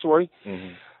reread the story.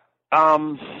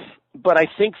 Mm-hmm. But I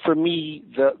think for me,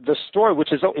 the story,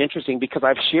 which is so interesting because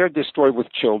I've shared this story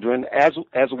with children as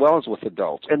well as with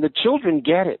adults, and the children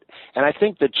get it. And I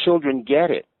think the children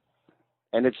get it.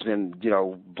 And it's been,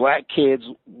 black kids,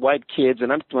 white kids,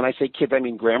 and when I say kids, I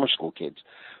mean grammar school kids,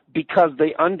 because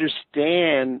they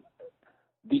understand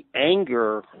the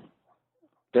anger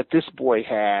that this boy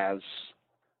has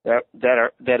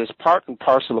that is part and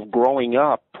parcel of growing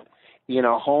up in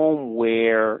a home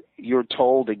where you're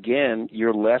told again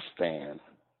you're less than,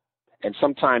 and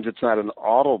sometimes it's not an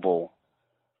audible,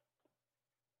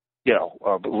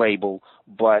 label,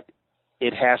 but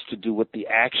it has to do with the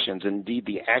actions, indeed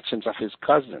the actions of his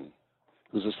cousin,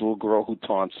 who's this little girl who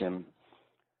taunts him,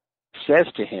 says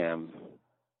to him,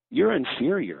 "You're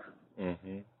inferior."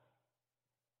 Mm-hmm.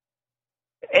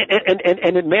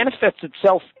 And it manifests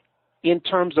itself in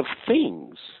terms of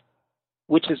things,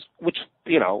 which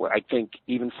I think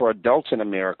even for adults in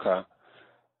America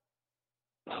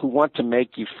who want to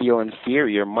make you feel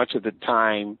inferior, much of the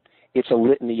time it's a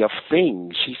litany of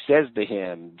things. She says to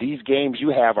him, "These games you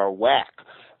have are whack.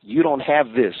 You don't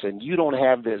have this, and you don't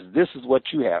have this. This is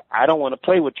what you have. I don't want to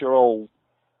play with your old,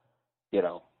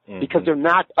 mm-hmm. because they're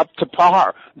not up to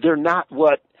par. They're not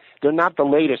the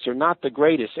latest. They're not the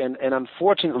greatest. And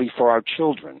unfortunately for our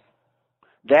children,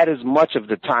 that is much of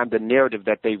the time the narrative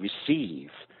that they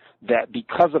receive, that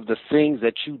because of the things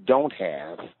that you don't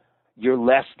have, you're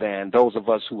less than those of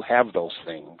us who have those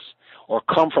things or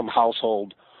come from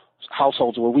households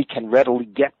where we can readily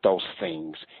get those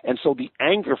things. And so the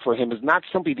anger for him is not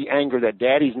simply the anger that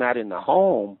daddy's not in the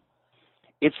home.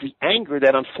 It's the anger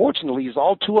that unfortunately is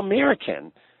all too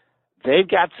American. They've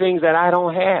got things that I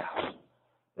don't have.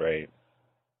 Right.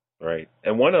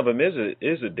 And one of them is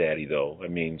a daddy, though. I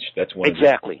mean, that's one of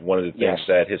the things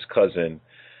that his cousin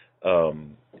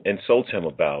insults him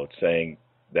about, saying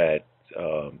that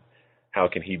how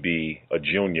can he be a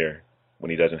junior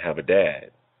when he doesn't have a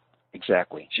dad?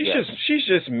 Exactly. She's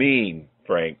just mean,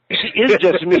 Frank. She is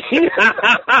just mean.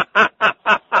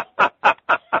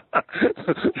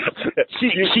 she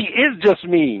is just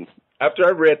mean. After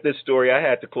I read this story, I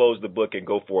had to close the book and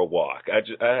go for a walk. I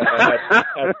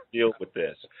had to deal with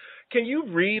this. Can you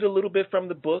read a little bit from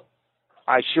the book?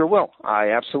 I sure will.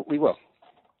 I absolutely will.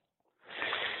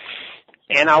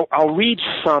 And I'll read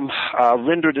from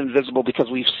Rendered Invisible because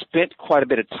we've spent quite a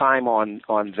bit of time on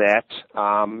that.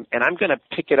 And I'm going to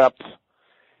pick it up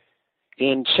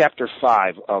in Chapter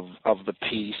 5 of the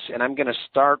piece, and I'm going to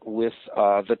start with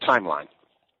the timeline.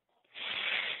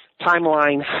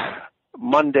 Timeline,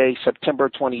 Monday, September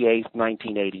 28th,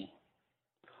 1980.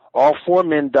 All 4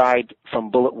 men died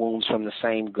from bullet wounds from the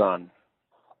same gun.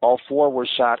 All 4 were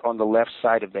shot on the left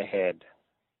side of the head.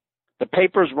 The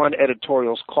papers run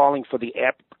editorials calling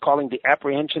the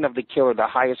apprehension of the killer the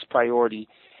highest priority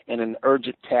and an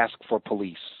urgent task for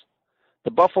police.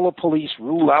 The Buffalo police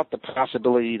rule out the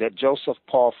possibility that Joseph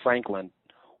Paul Franklin,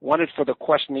 wanted for the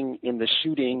questioning in the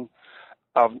shooting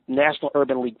of National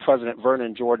Urban League President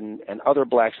Vernon Jordan and other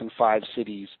blacks in 5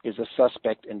 cities, is a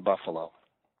suspect in Buffalo.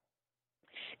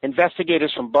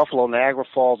 Investigators from Buffalo, Niagara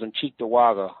Falls, and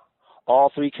Cheektowaga, all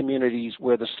 3 communities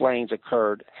where the slayings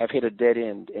occurred, have hit a dead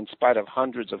end in spite of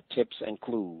hundreds of tips and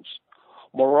clues.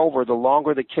 Moreover, the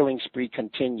longer the killing spree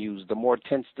continues, the more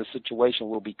tense the situation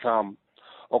will become,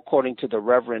 according to the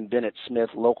Reverend Bennett Smith,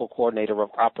 local coordinator of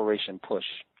Operation Push.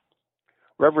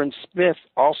 Reverend Smith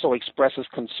also expresses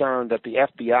concern that the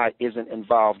FBI isn't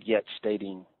involved yet,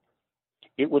 stating,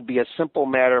 "It would be a simple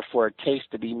matter for a case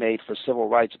to be made for civil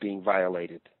rights being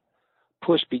violated.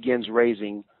 Push begins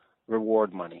raising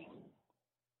reward money."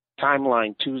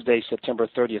 Timeline, Tuesday, September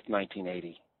 30th,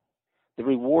 1980. The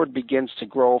reward begins to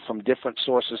grow from different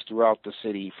sources throughout the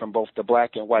city, from both the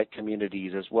black and white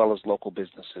communities as well as local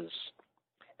businesses.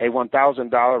 A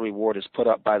 $1,000 reward is put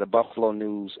up by the Buffalo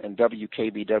News and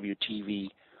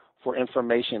WKBW-TV for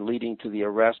information leading to the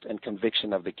arrest and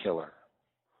conviction of the killer.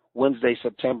 Wednesday,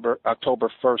 October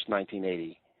 1st,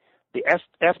 1980. The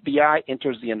FBI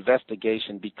enters the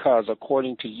investigation because,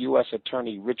 according to U.S.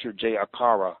 Attorney Richard J.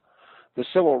 Akara, the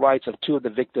civil rights of 2 of the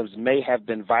victims may have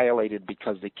been violated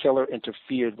because the killer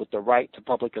interfered with the right to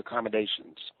public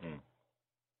accommodations.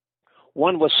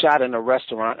 One was shot in a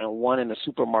restaurant and one in a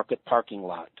supermarket parking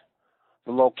lot.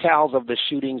 The locales of the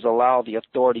shootings allow the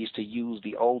authorities to use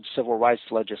the old civil rights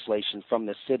legislation from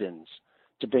the sit-ins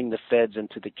to bring the feds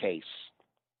into the case.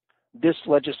 This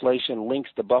legislation links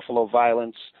the Buffalo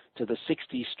violence to the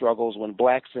 60s struggles when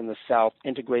blacks in the South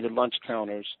integrated lunch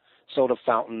counters, soda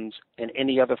fountains, and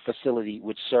any other facility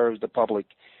which serves the public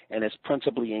and is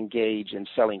principally engaged in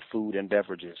selling food and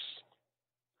beverages.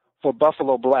 For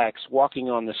Buffalo blacks, walking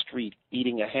on the street,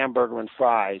 eating a hamburger and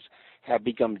fries have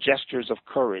become gestures of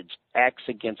courage, acts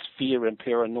against fear and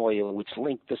paranoia which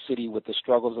link the city with the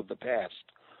struggles of the past,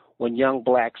 when young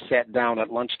blacks sat down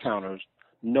at lunch counters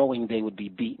knowing they would be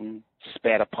beaten,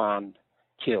 spat upon,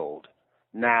 killed.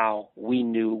 Now we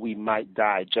knew we might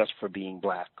die just for being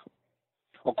black.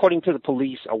 According to the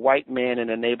police, a white man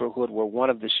in a neighborhood where one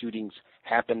of the shootings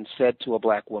happened said to a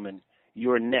black woman,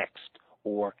 "You're next,"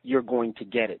 or "You're going to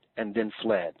get it," and then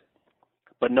fled.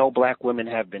 But no black women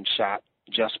have been shot,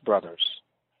 just brothers.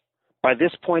 By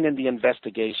this point in the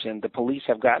investigation, the police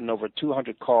have gotten over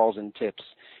 200 calls and tips,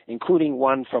 including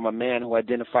one from a man who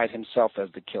identified himself as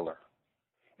the killer.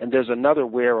 And there's another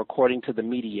where, according to the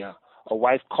media, a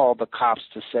wife called the cops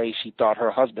to say she thought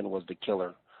her husband was the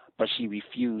killer, but she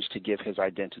refused to give his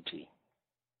identity.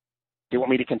 Do you want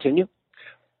me to continue?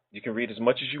 You can read as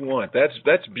much as you want.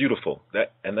 That's beautiful.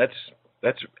 That's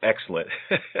excellent.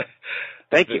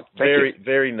 Thank you.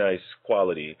 Very nice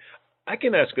quality. I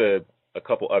can ask a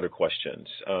couple other questions.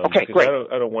 Okay, because great.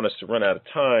 I don't want us to run out of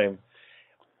time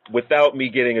without me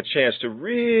getting a chance to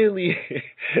really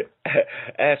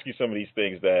ask you some of these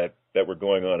things that were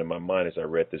going on in my mind as I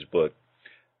read this book.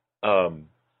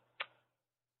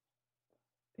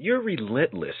 You're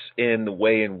relentless in the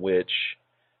way in which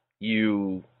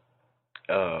you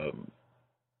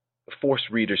force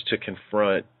readers to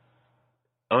confront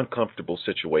uncomfortable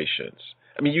situations.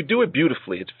 I mean, you do it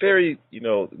beautifully. It's very,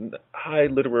 high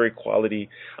literary quality.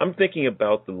 I'm thinking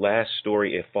about the last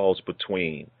story, It Falls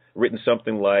Between, written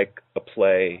something like a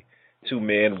play, two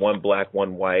men, one black,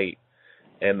 one white,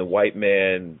 and the white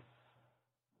man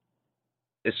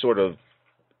is sort of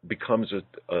becomes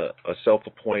a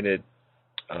self-appointed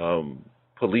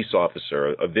police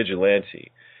officer, a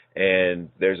vigilante, and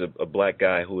there's a black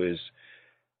guy who is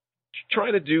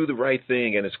trying to do the right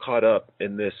thing and is caught up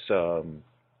in this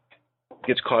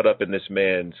gets caught up in this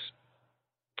man's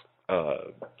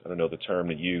I don't know the term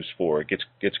to use for it,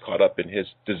 gets caught up in his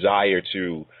desire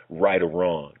to right a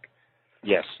wrong.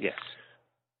 Yes.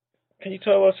 Can you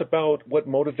tell us about what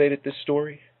motivated this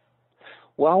story?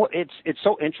 Well, it's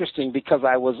so interesting because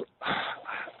I was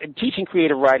in teaching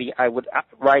creative writing. I would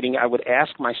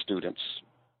ask my students,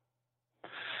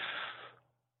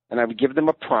 and I would give them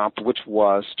a prompt, which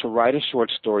was to write a short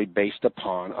story based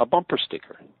upon a bumper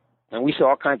sticker. And we see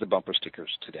all kinds of bumper stickers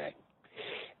today.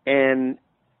 And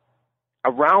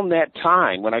around that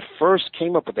time, when I first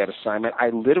came up with that assignment, I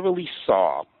literally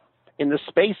saw, in the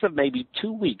space of maybe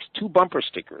 2 weeks, 2 bumper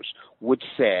stickers, which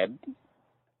said,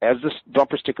 as the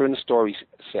bumper sticker in the story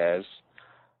says,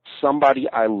 "Somebody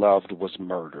I loved was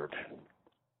murdered."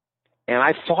 And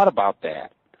I thought about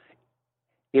that.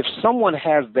 If someone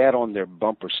has that on their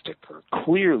bumper sticker,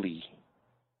 clearly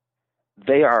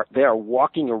they are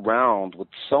walking around with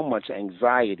so much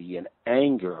anxiety and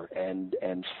anger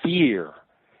and fear.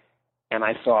 And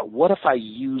I thought, what if I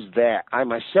use that? I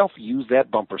myself use that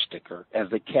bumper sticker as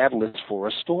the catalyst for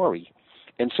a story.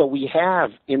 And so we have,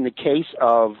 in the case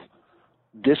of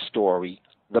this story,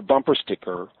 the bumper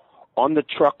sticker on the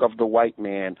truck of the white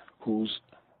man who's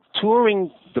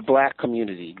touring the black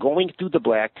community, going through the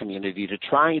black community to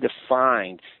try to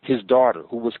find his daughter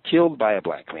who was killed by a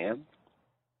black man.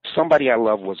 Somebody I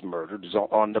love was murdered is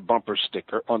on the bumper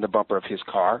sticker, on the bumper of his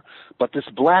car. But this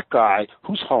black guy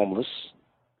who's homeless,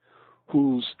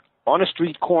 who's on a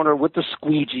street corner with a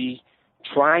squeegee,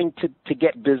 trying to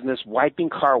get business, wiping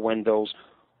car windows,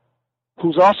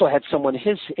 who's also had someone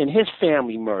in his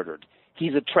family murdered.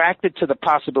 He's attracted to the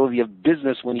possibility of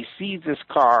business when he sees this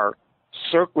car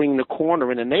circling the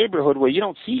corner in a neighborhood where you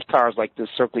don't see cars like this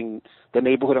circling the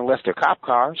neighborhood unless they're cop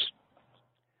cars.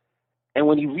 And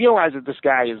when he realizes this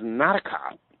guy is not a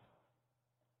cop,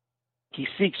 he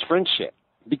seeks friendship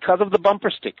because of the bumper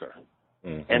sticker.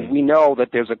 Mm-hmm. And we know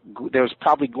that there's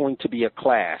probably going to be a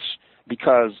clash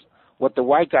because what the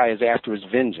white guy is after is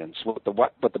vengeance. What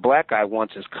the black guy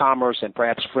wants is commerce and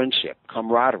perhaps friendship,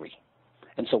 camaraderie.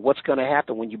 And so what's going to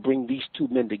happen when you bring these two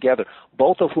men together,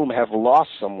 both of whom have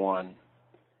lost someone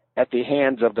at the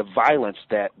hands of the violence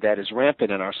that is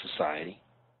rampant in our society?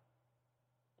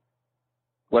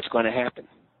 What's going to happen?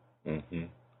 Mm-hmm.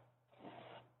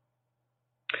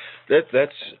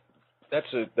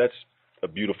 That's a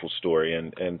beautiful story,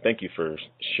 and thank you for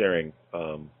sharing.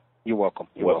 You're welcome.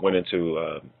 What went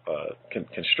into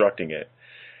constructing it.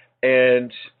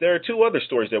 And there are 2 other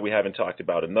stories that we haven't talked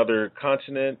about: Another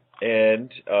Continent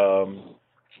and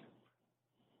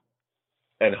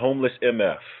And Homeless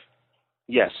MF.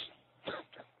 Yes.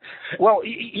 Well,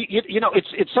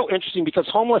 it's so interesting because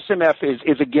Homeless MF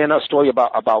is again a story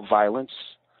about violence,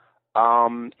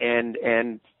 and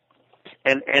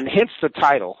hence the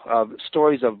title of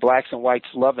Stories of Blacks and Whites,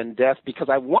 Love and Death, because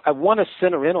I want to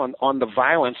center in on the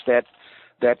violence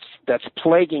that's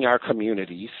plaguing our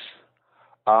communities,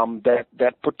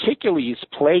 that particularly is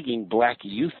plaguing Black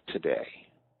youth today.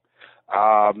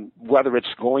 Whether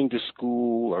it's going to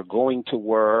school or going to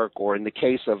work, or in the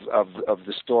case of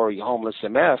the story Homeless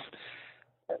MF,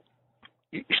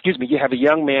 you have a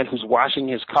young man who's washing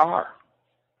his car,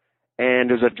 and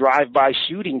there's a drive-by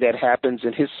shooting that happens,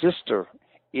 and his sister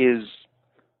is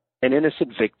an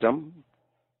innocent victim.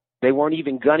 They weren't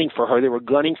even gunning for her. They were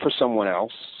gunning for someone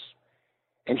else.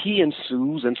 And he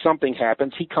ensues, and something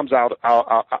happens. He comes out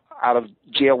of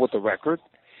jail with a record.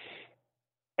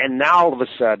 And now, all of a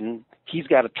sudden, he's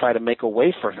got to try to make a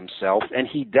way for himself, and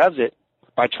he does it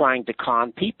by trying to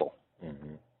con people.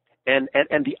 Mm-hmm.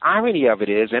 And the irony of it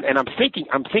is, and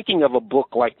I'm thinking of a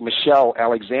book like Michelle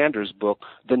Alexander's book,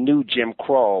 The New Jim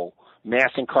Crow,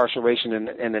 Mass Incarceration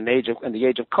in the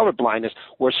Age of Colorblindness,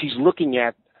 where she's looking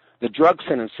at the drug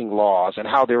sentencing laws and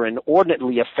how they're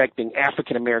inordinately affecting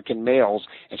African American males.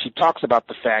 And she talks about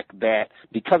the fact that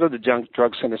because of the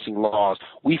drug sentencing laws,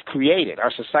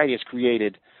 our society has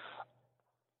created,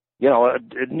 a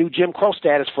new Jim Crow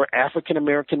status for African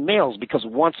American males, because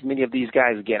once many of these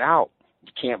guys get out,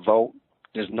 you can't vote,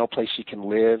 there's no place you can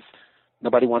live,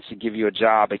 nobody wants to give you a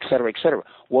job, et cetera, et cetera.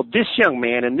 Well, this young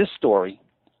man in this story,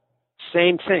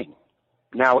 same thing.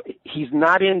 Now, he's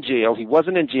not in jail. He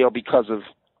wasn't in jail because of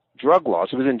drug laws.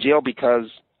 He was in jail because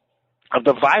of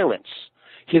the violence,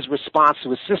 his response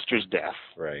to his sister's death.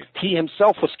 Right. He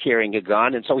himself was carrying a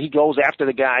gun, and so he goes after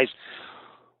the guys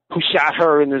who shot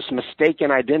her in this mistaken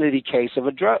identity case of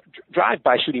a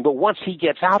drive-by shooting. But once he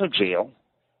gets out of jail,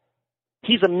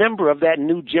 he's a member of that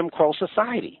new Jim Crow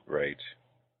society. Right.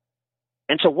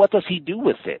 And so what does he do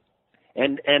with it?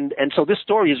 And so this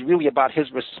story is really about his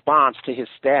response to his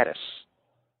status.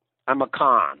 I'm a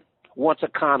con. Once a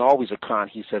con, always a con,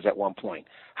 he says at one point.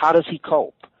 How does he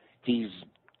cope? He's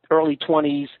early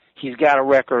 20s. He's got a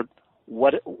record.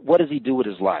 What does he do with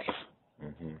his life?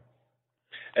 Mm-hmm.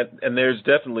 And there's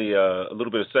definitely a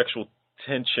little bit of sexual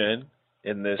tension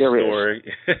in this story.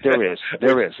 There is.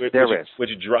 Which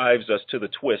drives us to the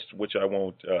twist, which I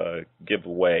won't give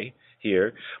away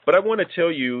here. But I want to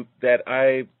tell you that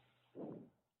I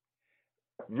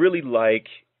really like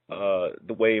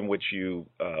the way in which you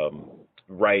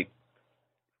write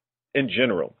in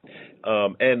general,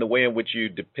 and the way in which you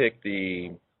depict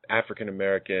the African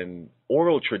American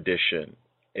oral tradition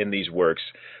in these works,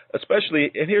 especially,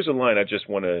 and here's a line I just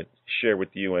want to share with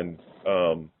you and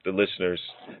the listeners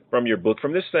from your book,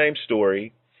 from this same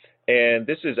story, and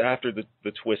this is after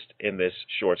the twist in this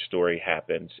short story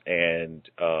happens, and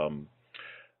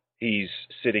he's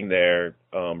sitting there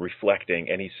reflecting,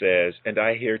 and he says, "And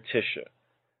I hear Tisha,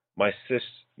 my sis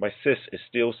is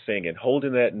still singing,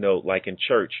 holding that note like in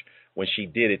church when she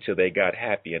did it till they got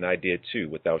happy, and I did too,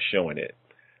 without showing it."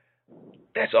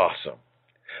 That's awesome.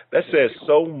 That says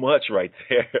so much right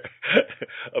there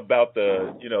about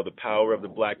the power of the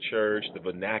Black church, the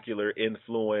vernacular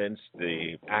influence,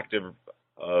 the active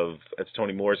of, as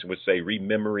Toni Morrison would say,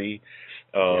 rememory,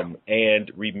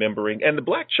 and remembering. And the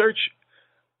Black church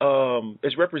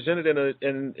is represented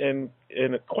in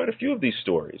quite a few of these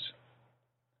stories.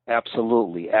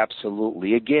 Absolutely.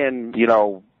 Again,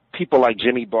 people like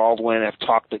Jimmy Baldwin have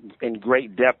talked in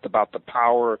great depth about the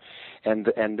power and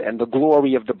the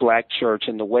glory of the Black church,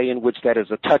 and the way in which that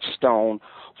is a touchstone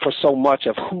for so much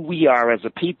of who we are as a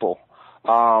people,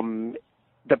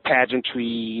 the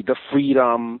pageantry, the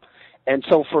freedom. And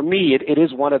so for me, it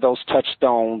is one of those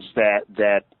touchstones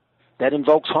that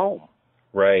invokes home.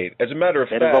 Right. As a matter of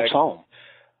fact, invokes home.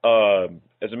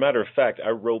 As a matter of fact, I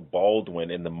wrote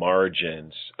Baldwin in the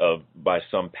margins by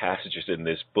some passages in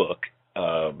this book.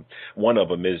 One of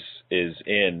them is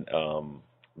in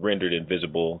Rendered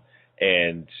Invisible,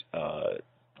 and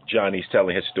Johnny's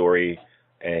telling his story,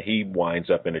 and he winds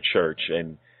up in a church,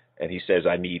 and he says,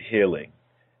 "I need healing,"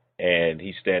 and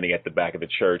he's standing at the back of the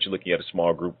church looking at a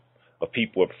small group of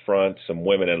people up front, some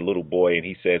women and a little boy, and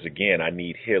he says again, "I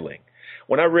need healing."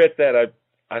 When I read that,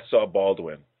 I saw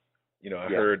Baldwin. I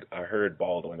heard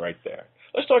Baldwin right there.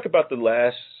 Let's talk about the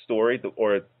last story, the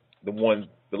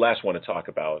last one to talk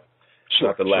about. Sure,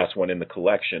 not the last one in the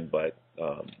collection, but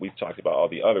we've talked about all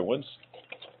the other ones.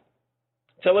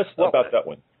 Tell us about that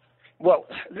one. Well,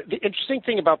 the interesting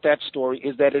thing about that story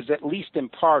is that it's at least in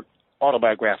part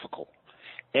autobiographical.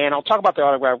 And I'll talk about the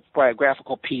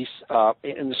autobiographical piece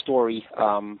in the story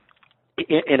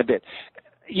in a bit.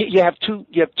 you have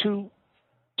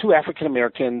two African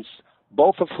Americans,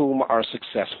 both of whom are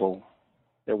successful.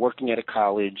 They're working at a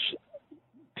college,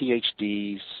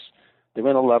 PhDs. They're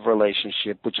in a love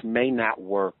relationship, which may not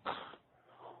work.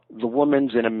 The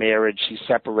woman's in a marriage. She's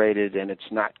separated, and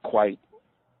it's not quite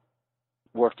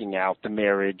working out, the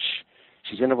marriage.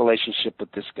 She's in a relationship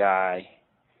with this guy,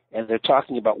 and they're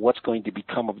talking about what's going to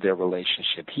become of their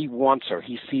relationship. He wants her.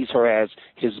 He sees her as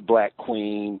his black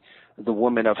queen, the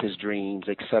woman of his dreams,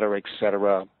 et cetera, et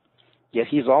cetera. Yet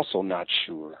he's also not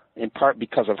sure, in part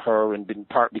because of her and in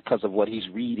part because of what he's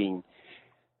reading,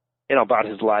 about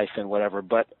his life and whatever.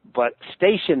 But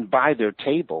stationed by their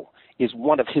table is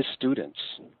one of his students.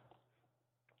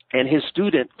 And his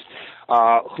student,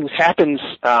 who happens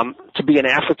to be an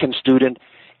African student,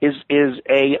 is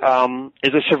a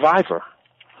survivor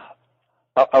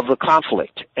of the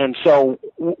conflict. And so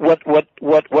what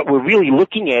we're really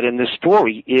looking at in this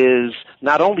story is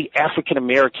not only African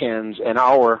Americans and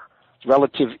our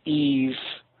relative ease,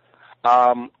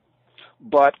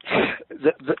 but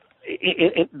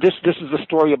this is a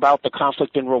story about the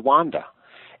conflict in Rwanda.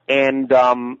 And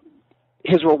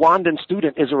his Rwandan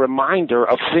student is a reminder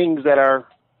of things that are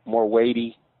more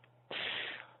weighty,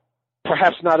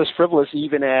 perhaps not as frivolous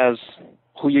even as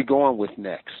who you're going with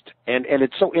next. And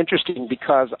it's so interesting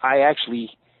because I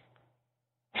actually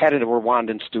had a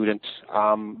Rwandan student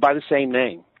by the same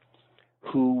name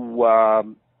who,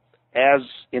 as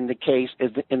in the case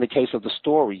of the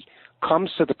story,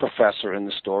 comes to the professor in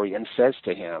the story and says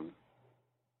to him,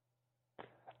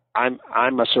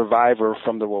 I'm a survivor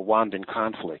from the Rwandan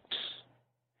conflict.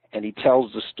 And he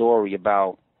tells the story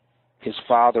about his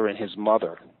father and his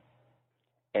mother,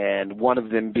 and one of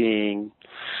them being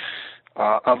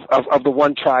of the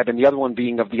one tribe and the other one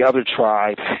being of the other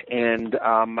tribe, and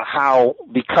how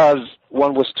because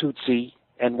one was Tutsi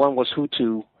and one was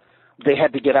Hutu, they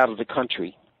had to get out of the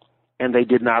country, and they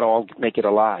did not all make it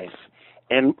alive.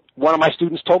 And one of my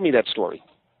students told me that story,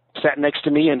 sat next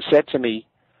to me and said to me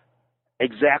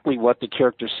exactly what the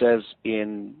character says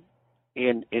in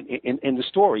the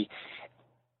story.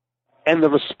 And the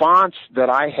response that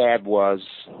I had was,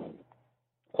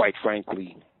 quite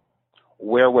frankly,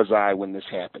 where was I when this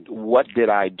happened? What did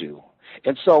I do?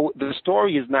 And so the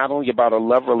story is not only about a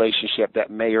love relationship that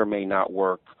may or may not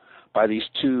work by these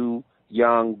two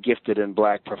young, gifted, and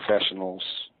black professionals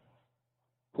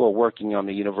who are working on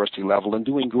the university level and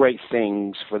doing great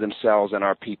things for themselves and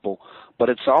our people, but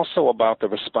it's also about the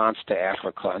response to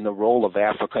Africa and the role of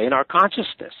Africa in our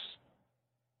consciousness.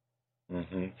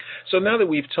 Mm-hmm. So now that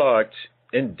we've talked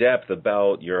in depth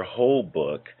about your whole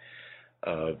book,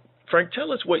 Frank,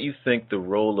 tell us what you think the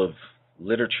role of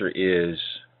literature is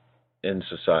in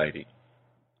society.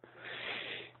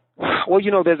 Well,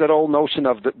 there's that old notion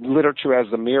of the literature as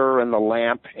the mirror and the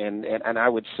lamp, and I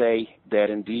would say that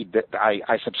indeed that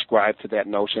I subscribe to that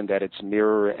notion that it's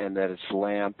mirror and that it's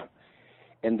lamp,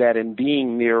 and that in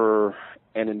being mirror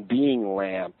and in being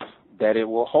lamp, that it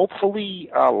will hopefully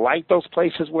light those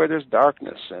places where there's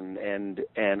darkness and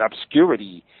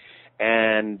obscurity,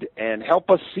 and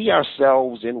help us see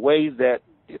ourselves in ways that,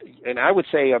 and I would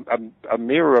say a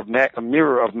mirror of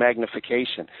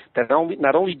magnification. That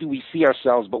not only do we see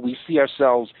ourselves, but we see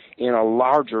ourselves in a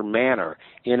larger manner,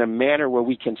 in a manner where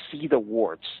we can see the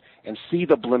warts and see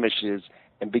the blemishes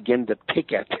and begin to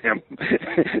pick at them.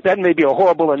 That may be a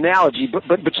horrible analogy,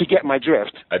 but you get my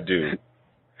drift. I do.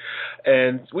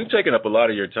 And we've taken up a lot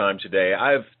of your time today.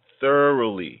 I've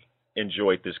thoroughly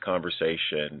enjoyed this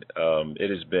conversation. It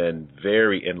has been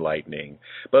very enlightening.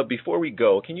 But before we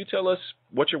go, can you tell us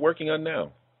what you're working on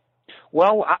now?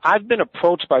 Well, I've been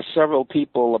approached by several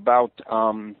people about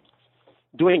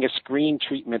doing a screen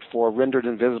treatment for Rendered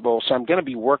Invisible, so I'm going to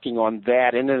be working on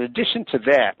that. And in addition to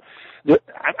that,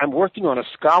 I'm working on a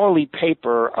scholarly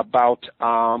paper about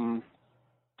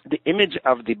the image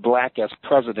of the black as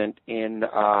president in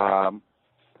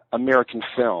American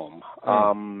film.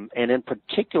 And in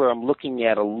particular, I'm looking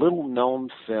at a little-known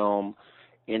film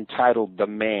entitled The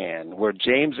Man, where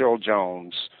James Earl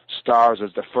Jones stars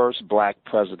as the first black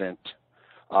president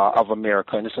of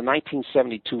America. And it's a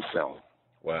 1972 film.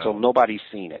 Wow. So nobody's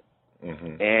seen it.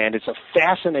 Mm-hmm. And it's a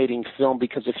fascinating film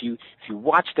because if you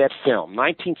watch that film,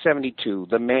 1972,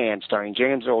 The Man, starring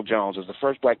James Earl Jones as the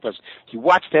first black president, if you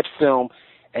watch that film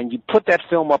and you put that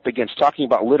film up against talking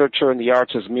about literature and the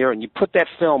arts as mirror, and you put that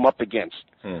film up against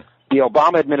the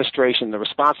Obama administration, the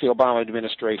response to the Obama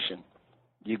administration,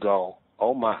 you go,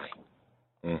 oh my.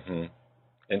 Mm-hmm.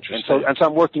 Interesting. And so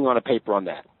I'm working on a paper on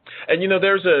that. And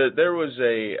there was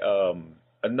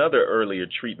another earlier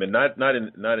treatment, not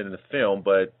in the film,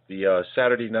 but the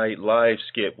Saturday Night Live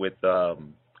skit with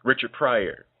Richard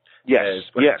Pryor Yes.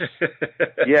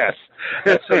 Yes.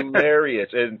 That's hilarious.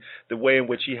 And the way in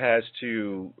which he has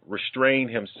to restrain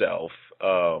himself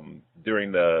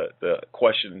during the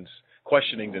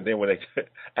questioning, and then when they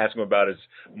ask him about his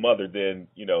mother, then,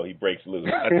 you know, he breaks loose.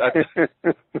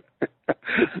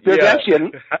 There's actually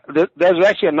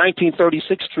a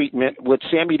 1936 treatment with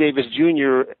Sammy Davis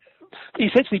Jr.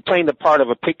 essentially playing the part of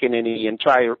a pickaninny and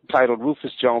titled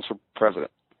Rufus Jones for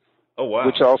President. Oh, wow.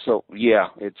 Which also,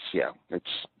 it's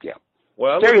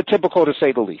well, stereotypical to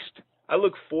say the least. I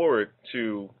look forward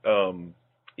to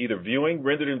either viewing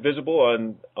Rendered Invisible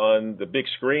on the big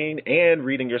screen and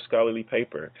reading your scholarly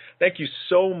paper. Thank you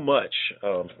so much,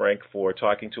 Frank, for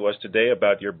talking to us today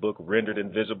about your book, Rendered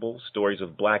Invisible, Stories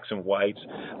of Blacks and Whites,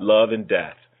 Love and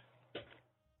Death.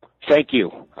 Thank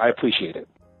you. I appreciate it.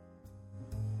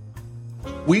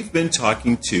 We've been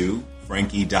talking to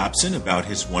Frank E. Dobson about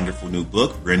his wonderful new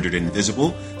book, Rendered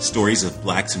Invisible, Stories of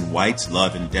Blacks and Whites,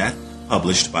 Love and Death,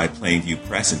 published by Plainview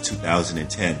Press in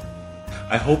 2010.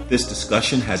 I hope this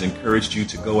discussion has encouraged you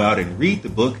to go out and read the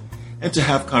book and to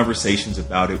have conversations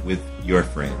about it with your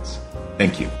friends.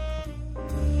 Thank you.